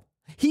about them.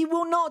 He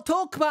will not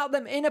talk about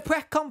them in a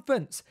press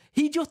conference.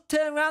 He just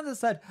turned around and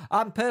said,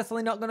 I'm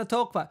personally not going to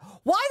talk about it.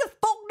 Why the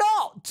fuck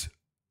not?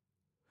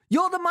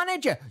 You're the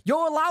manager.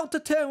 You're allowed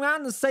to turn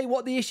around and say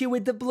what the issue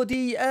with the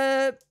bloody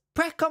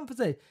press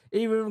conference is.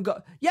 Even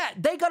got, yeah,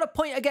 they got a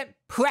point against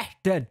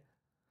Preston.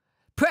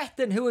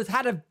 Preston, who has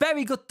had a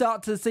very good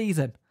start to the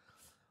season.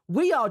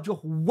 We are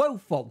just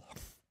woeful.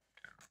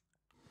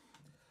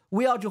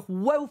 We are just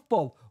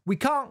woeful. We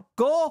can't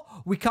go,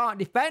 we can't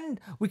defend,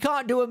 we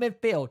can't do a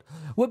midfield.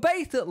 We're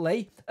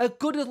basically as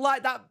good as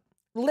like that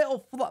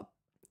little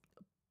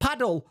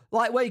paddle,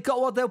 like where you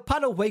got one of those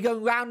paddles where you're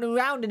going round and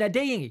round in a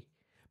dinghy.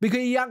 because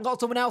you haven't got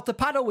someone else to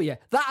paddle with you.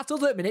 That's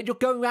us at the minute, just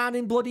going around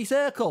in bloody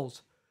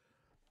circles.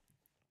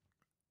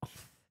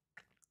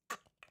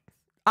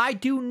 I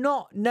do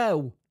not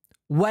know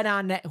when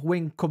our next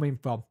win coming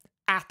from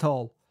at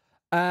all.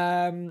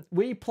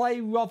 We play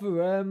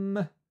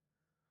Rotherham.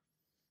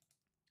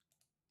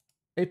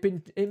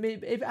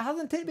 It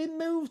hasn't been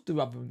moved, the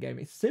Rotherham game.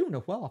 It's soon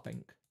as well, I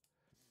think.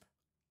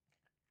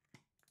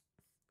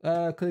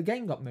 Because the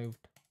game got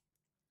moved.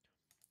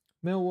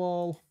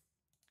 Millwall.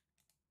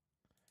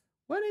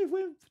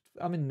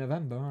 I'm in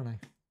November, aren't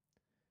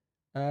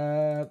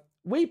I?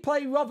 We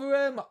play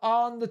Rotherham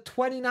on the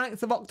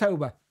 29th of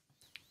October.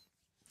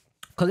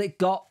 Because it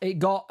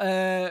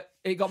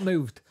got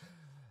moved.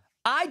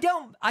 I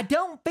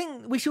don't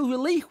think we should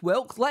release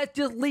Wilkes. Let's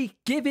just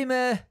give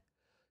him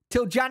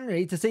till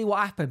January to see what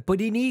happened. But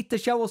he needs to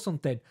show us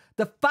something.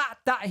 The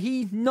fact that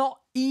he's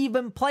not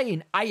even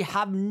playing, I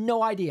have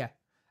no idea.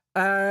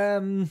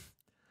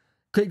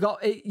 It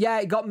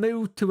got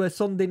moved to a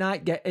Sunday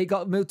night. It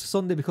got moved to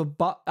Sunday because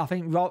I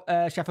think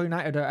Sheffield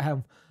United are at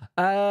home.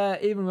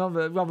 Even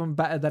Rotherham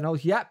better than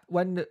us. Yep,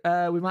 when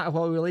we might have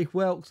well released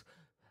Wilkes.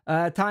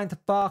 Time to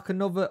bark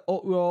another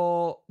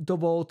uproar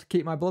double to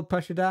keep my blood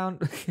pressure down.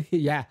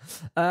 Yeah.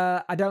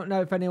 I don't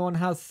know if anyone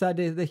has said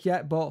this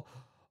yet, but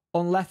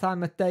unless I'm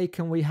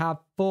mistaken, we have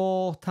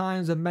 4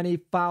 times as many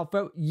foul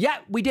throw. Yeah,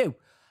 we do.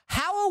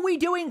 How are we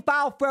doing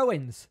foul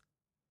throw-ins?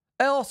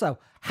 Also,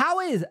 how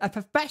is a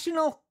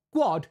professional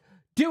squad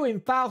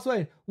doing foul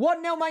throw-ins?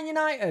 1-0 Man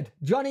United.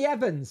 Johnny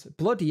Evans.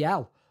 Bloody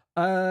hell.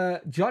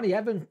 Johnny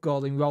Evans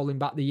rolling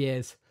back the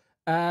years.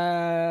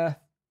 Great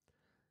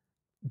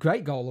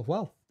goal as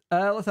well.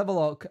 Let's have a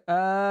look.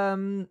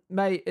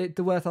 Mate, it's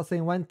the worst I've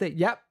seen Wednesday.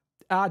 Yep.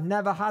 He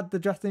never had the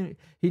dressing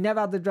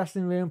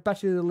room,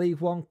 especially the League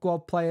One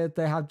squad players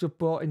they have just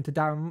brought into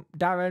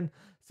Darren.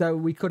 So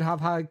we could have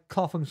had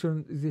cloth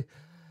function.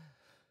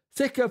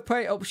 Sick of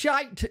prey up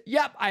shite.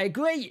 Yep, I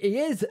agree. He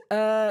is.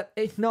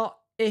 It's not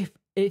if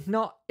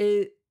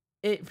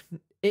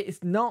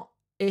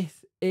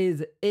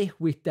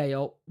we stay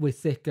up with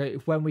Sicker.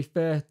 It's when we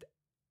the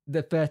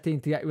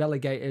 13th to get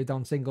relegated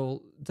on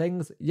single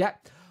things.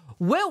 Yep.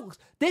 Wilkes.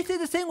 This is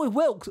the thing with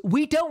Wilkes.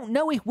 We don't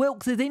know if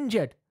Wilkes is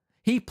injured.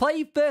 He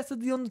played first of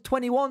the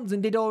under-21s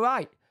and did all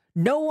right.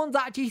 No one's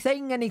actually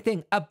saying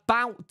anything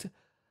about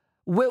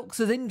Wilkes'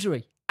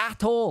 injury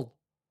at all.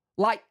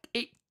 Like,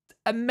 it's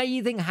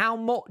amazing how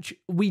much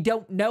we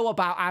don't know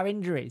about our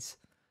injuries.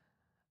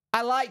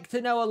 I like to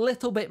know a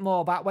little bit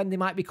more about when they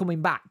might be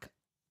coming back.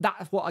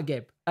 That's what I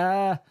give.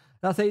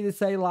 That's easy to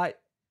say, like,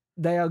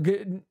 they are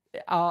good.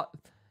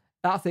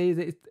 That's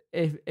easy.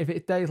 If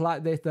it stays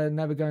like this, they're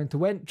never going to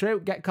win. True.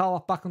 Get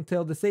Karloff back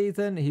until the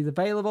season. He's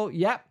available.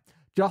 Yep.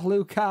 Josh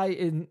Lukai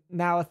is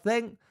now a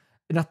thing.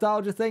 A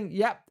nostalgia thing.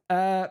 Yep.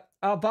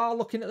 Our bar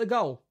looking at the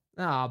goal.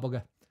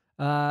 Bugger.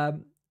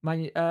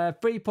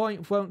 3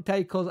 points won't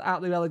take us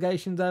out the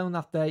relegation zone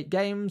after 8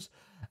 games.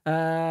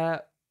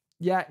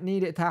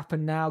 Need it to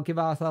happen now. Give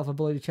ourselves a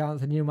bloody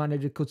chance. A new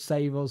manager could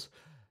save us.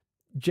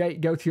 Jake,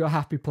 go to your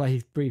happy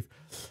place. Brief.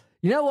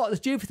 You know what? The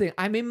stupid thing,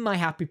 I'm in my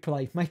happy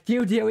place. My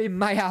studio in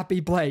my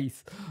happy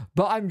place.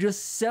 But I'm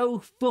just so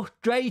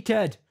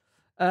frustrated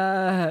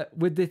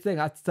with this thing.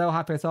 I'm so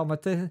happy I saw my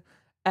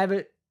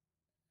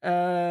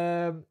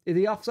is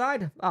he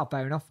offside? Oh,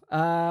 fair enough.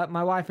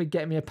 My wife is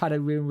getting me a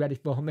padded room ready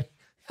for me.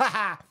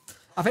 I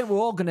think we're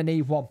all going to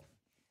need one.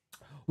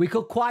 We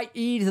could quite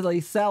easily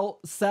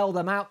sell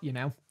them out, you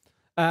know.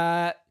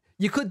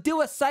 You could do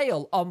a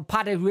sale on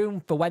padded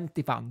room for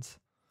Wednesday fans.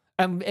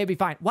 It'd be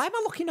fine. Why am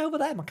I looking over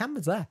there? My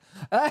camera's there.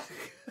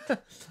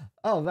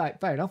 Oh, right.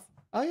 Fair enough.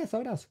 Oh, yeah,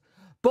 so it does.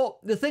 But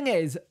the thing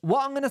is,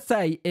 what I'm going to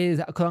say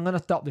is, because I'm going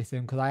to stop this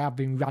soon, because I have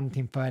been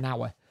ranting for an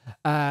hour,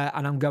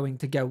 and I'm going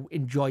to go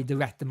enjoy the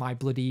rest of my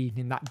bloody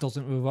evening that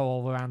doesn't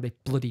revolve around this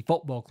bloody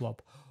football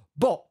club.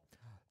 But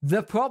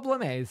the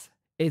problem is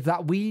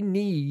that we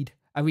need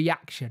a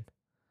reaction.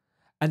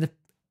 And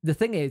the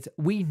thing is,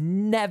 we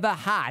never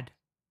had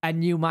a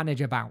new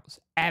manager bounce,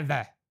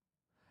 ever.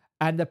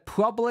 And the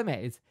problem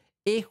is,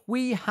 if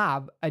we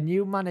have a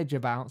new manager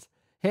bounce,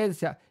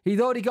 he's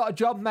already got a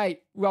job,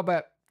 mate,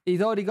 Robert.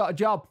 He's already got a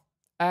job.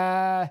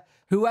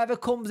 Whoever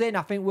comes in,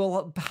 I think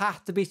will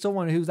have to be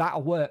someone who's out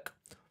of work.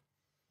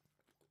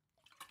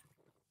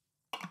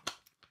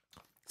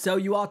 So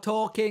you are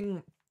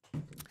talking,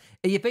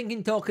 if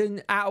you're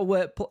talking out of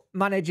work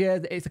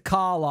managers, it's a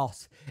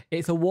Carlos,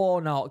 it's a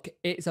Warnock,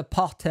 it's a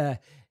Potter,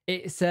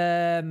 it's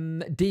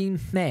Dean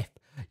Smith.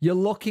 You're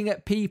looking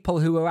at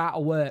people who are out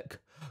of work.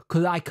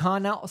 Because I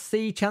cannot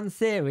see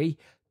Chansiri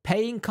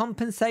paying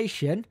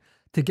compensation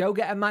to go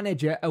get a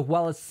manager as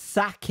well as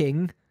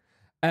sacking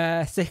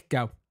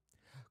Sitko.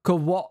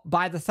 Because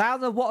by the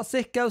sound of what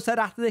Sitko said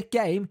after this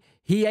game,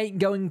 he ain't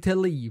going to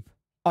leave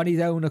on his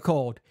own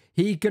accord.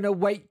 He's going to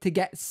wait to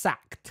get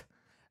sacked.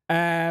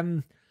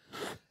 I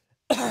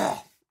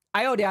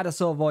already had a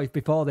sore voice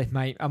before this,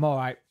 mate. I'm all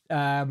right.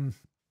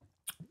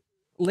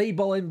 Lee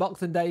Bullen,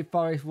 Boxing Day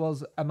Forest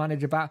was a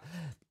manager back.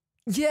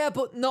 Yeah,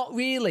 but not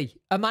really.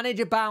 A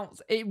manager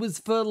bounce, it was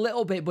for a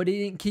little bit, but he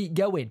didn't keep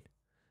going.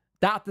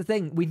 That's the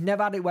thing. We've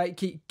never had it where it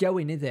keeps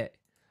going, is it?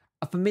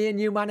 For me, a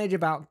new manager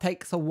bounce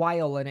takes a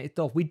while and it's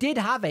tough. We did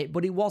have it,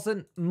 but it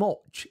wasn't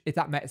much, if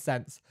that makes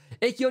sense.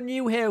 If you're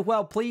new here,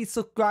 well, please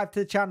subscribe to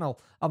the channel.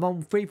 I'm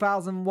on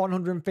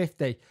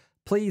 3,150.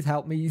 Please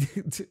help me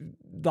to,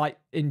 like,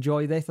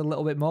 enjoy this a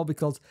little bit more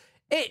because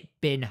it's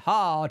been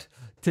hard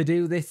to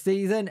do this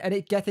season and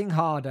it's getting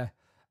harder.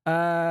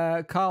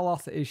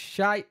 Carlos is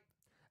shite.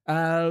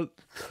 The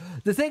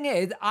thing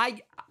is,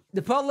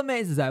 the problem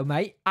is though,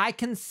 mate, I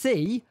can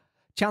see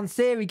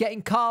Chansiri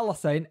getting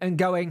Carlos in and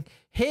going,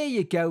 here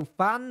you go,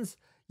 fans.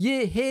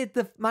 Here's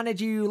the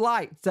manager you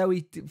like. So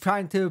he's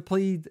trying to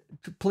please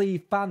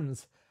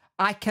fans.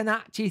 I can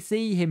actually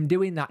see him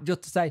doing that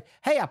just to say,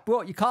 hey, I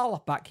brought your Carlos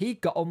back. He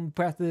got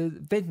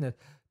unprecedented business.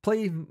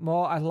 Please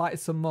more. I'd like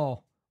some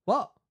more.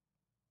 What?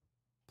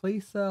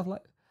 Please, sir.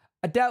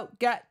 I don't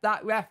get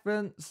that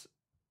reference.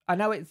 I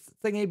know it's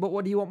thingy, but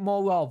what do you want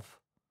more of?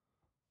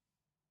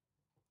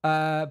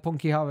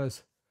 Punky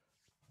Horrors.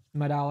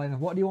 My darling.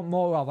 What do you want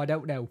more of? I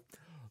don't know.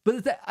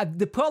 But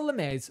the problem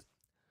is,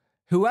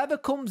 whoever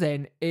comes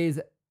in is...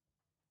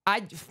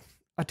 I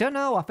don't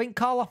know. I think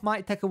Carlos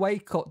might take a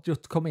wage cut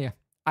just to come here.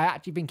 I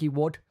actually think he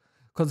would.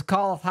 Because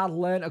Carlos has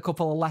learned a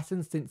couple of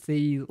lessons since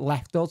he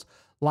left us.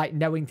 Like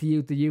knowing to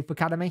use the youth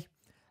academy.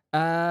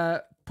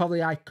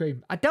 Probably ice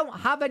cream. I don't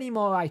have any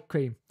more ice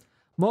cream.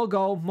 More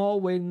goals, more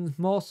wins,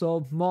 more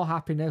subs, more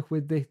happiness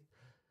with this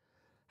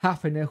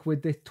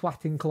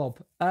twatting club.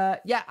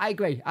 Yeah, I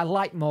agree. I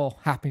like more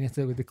happiness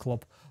with the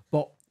club.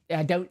 But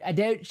I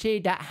don't see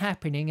that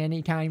happening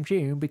anytime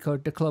soon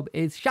because the club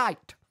is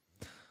shite.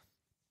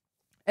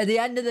 At the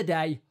end of the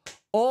day,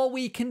 all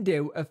we can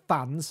do as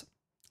fans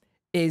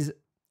is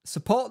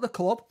support the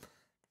club.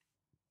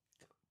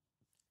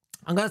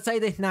 I'm going to say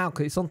this now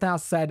because it's something I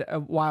said a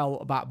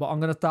while back, but I'm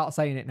going to start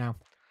saying it now.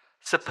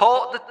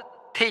 Support the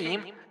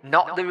team,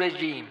 not the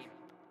regime.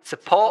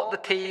 Support the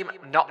team,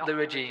 not the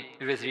regime.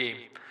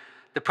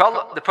 The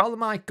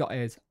problem I got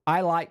is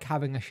I like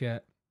having a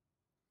shirt.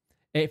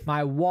 It's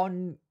my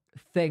one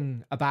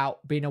thing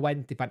about being a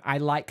Wednesday fan. I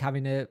like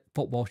having a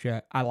football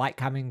shirt. I like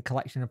having a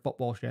collection of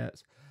football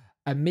shirts.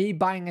 And me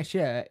buying a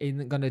shirt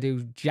isn't going to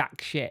do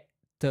jack shit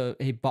to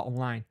his bottom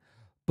line.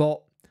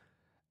 But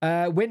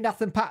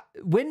Windass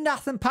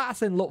and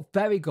Patterson looked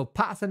very good.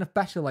 Patterson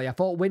especially. I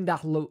thought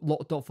Windass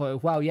looked up for it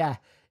as well. Yeah,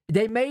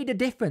 they made a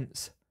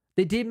difference.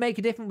 They did make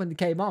a difference when they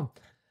came on.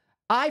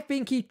 I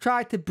think he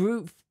tried to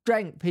brute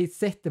strength his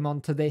system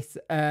onto this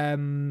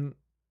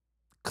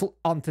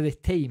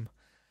team.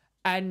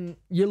 And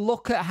you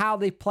look at how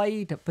they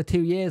played for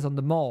 2 years on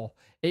the Moor.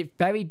 It's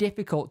very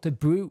difficult to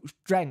brute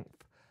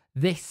strength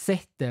this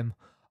system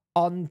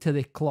onto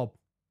the club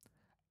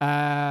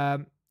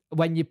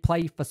when you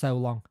play for so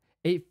long.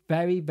 It's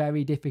very,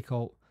 very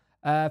difficult.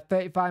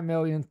 35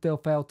 million still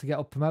failed to get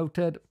up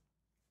promoted.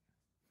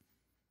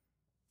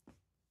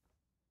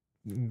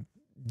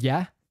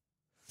 Yeah.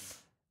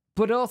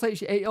 But also,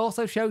 it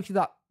also shows you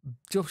that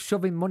just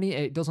shoving money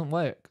at it doesn't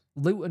work.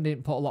 Luton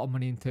didn't put a lot of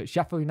money into it.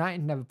 Sheffield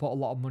United never put a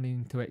lot of money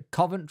into it.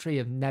 Coventry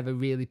have never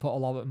really put a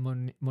lot of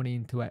money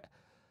into it.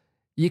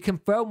 You can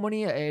throw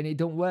money at it and it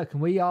don't work.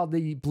 And we are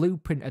the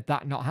blueprint of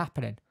that not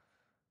happening.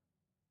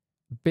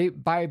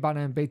 Barry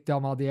Banner and Big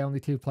Dom are the only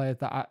two players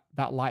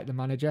that like the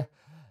manager.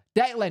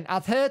 Declan,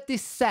 I've heard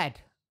this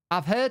said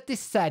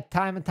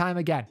time and time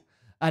again.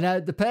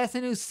 And the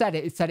person who said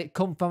it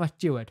come from a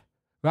steward,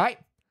 right?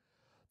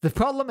 The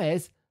problem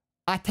is,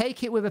 I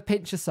take it with a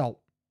pinch of salt.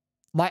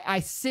 Like, I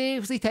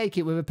seriously take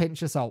it with a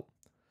pinch of salt.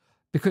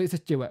 Because it's a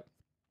steward.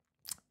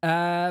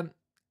 It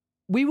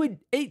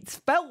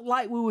felt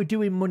like we were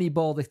doing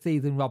Moneyball this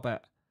season,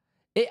 Robert.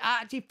 It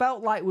actually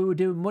felt like we were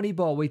doing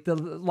Moneyball with the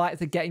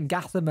likes of getting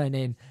Gasserman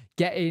in,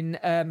 getting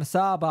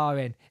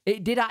Sarbar in.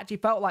 It did actually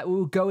felt like we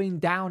were going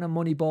down a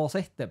Moneyball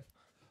system.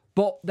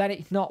 But then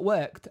it's not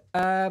worked.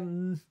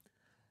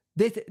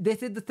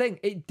 This is the thing.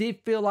 It did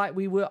feel like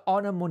we were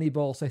on a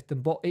Moneyball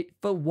system, but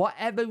for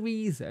whatever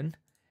reason,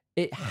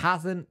 it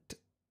hasn't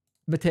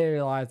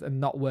materialised and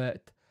not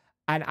worked.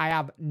 And I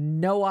have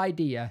no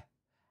idea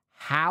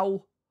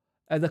how,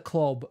 as a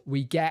club,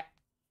 we get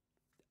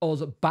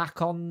us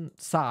back on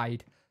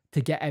side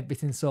to get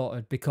everything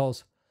sorted.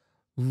 Because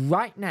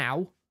right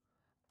now,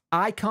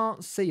 I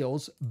can't see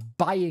us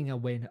buying a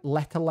win,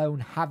 let alone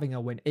having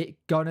a win. It's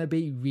gonna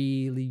be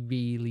really,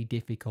 really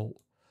difficult.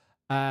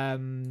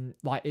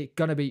 It's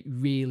gonna be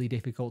really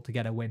difficult to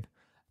get a win.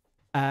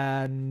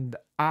 And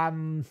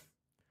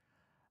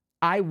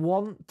I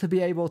want to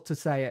be able to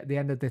say at the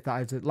end of this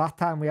that the last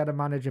time we had a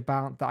manager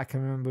bounce that I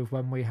can remember was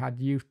when we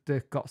had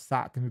Eustace got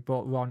sacked and we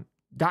brought Ron.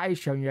 That is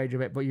showing you age of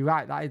it, but you're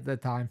right, that is the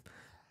time.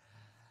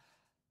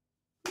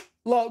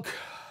 Look,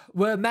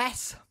 we're a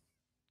mess.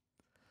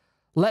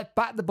 Let's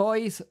back the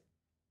boys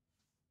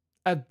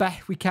as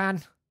best we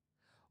can.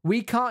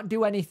 We can't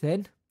do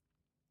anything.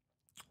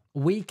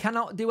 We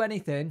cannot do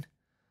anything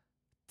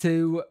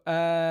to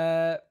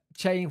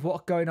change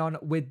what's going on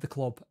with the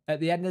club. At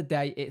the end of the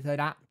day, it's an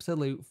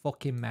absolute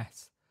fucking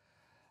mess.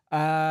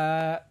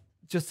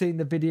 just seen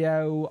the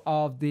video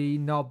of the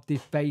knob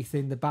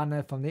defacing the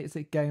banner from the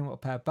Itzik game with a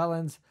pair of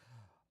bellends.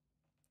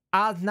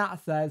 As Nat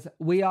says,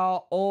 we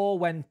are all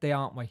Wednesday,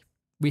 aren't we?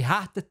 We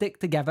have to stick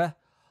together.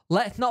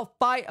 Let's not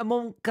fight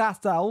amongst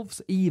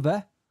ourselves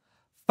either.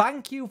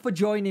 Thank you for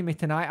joining me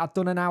tonight. I've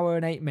done an hour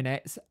and 8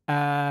 minutes.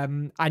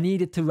 I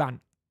needed to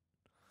rant.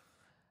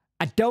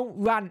 I don't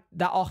rant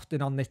that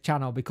often on this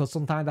channel because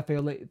sometimes I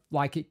feel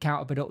like it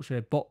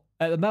counterproductive. But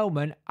at the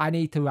moment, I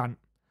need to rant.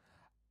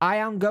 I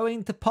am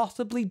going to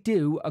possibly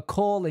do a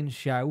call-in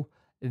show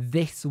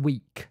this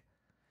week.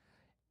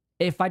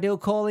 If I do a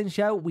call-in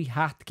show, we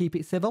have to keep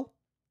it civil.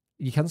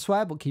 You can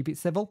swear, but keep it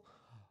civil.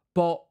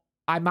 But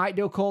I might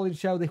do a call-in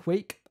show this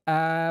week.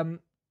 But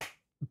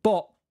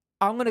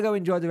I'm going to go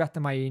enjoy the rest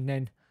of my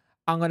evening.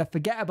 I'm going to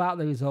forget about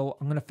the result.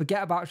 I'm going to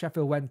forget about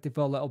Sheffield Wednesday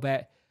for a little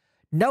bit.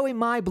 Knowing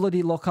my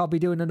bloody luck, I'll be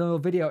doing another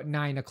video at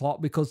 9 o'clock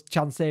because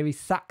Chansiri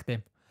sacked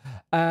him.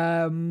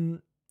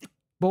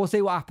 But we'll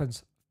see what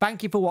happens.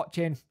 Thank you for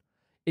watching.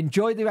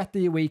 Enjoy the rest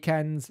of your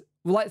weekends.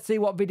 Let's see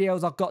what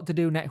videos I've got to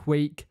do next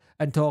week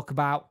and talk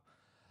about.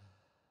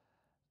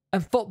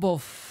 And football,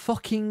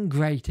 fucking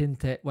great,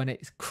 isn't it, when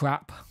it's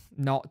crap?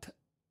 Not.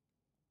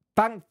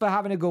 Thanks for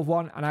having a good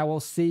one, and I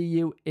will see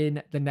you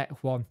in the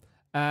next one.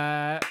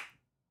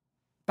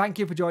 Thank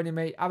you for joining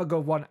me. Have a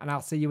good one, and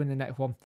I'll see you in the next one.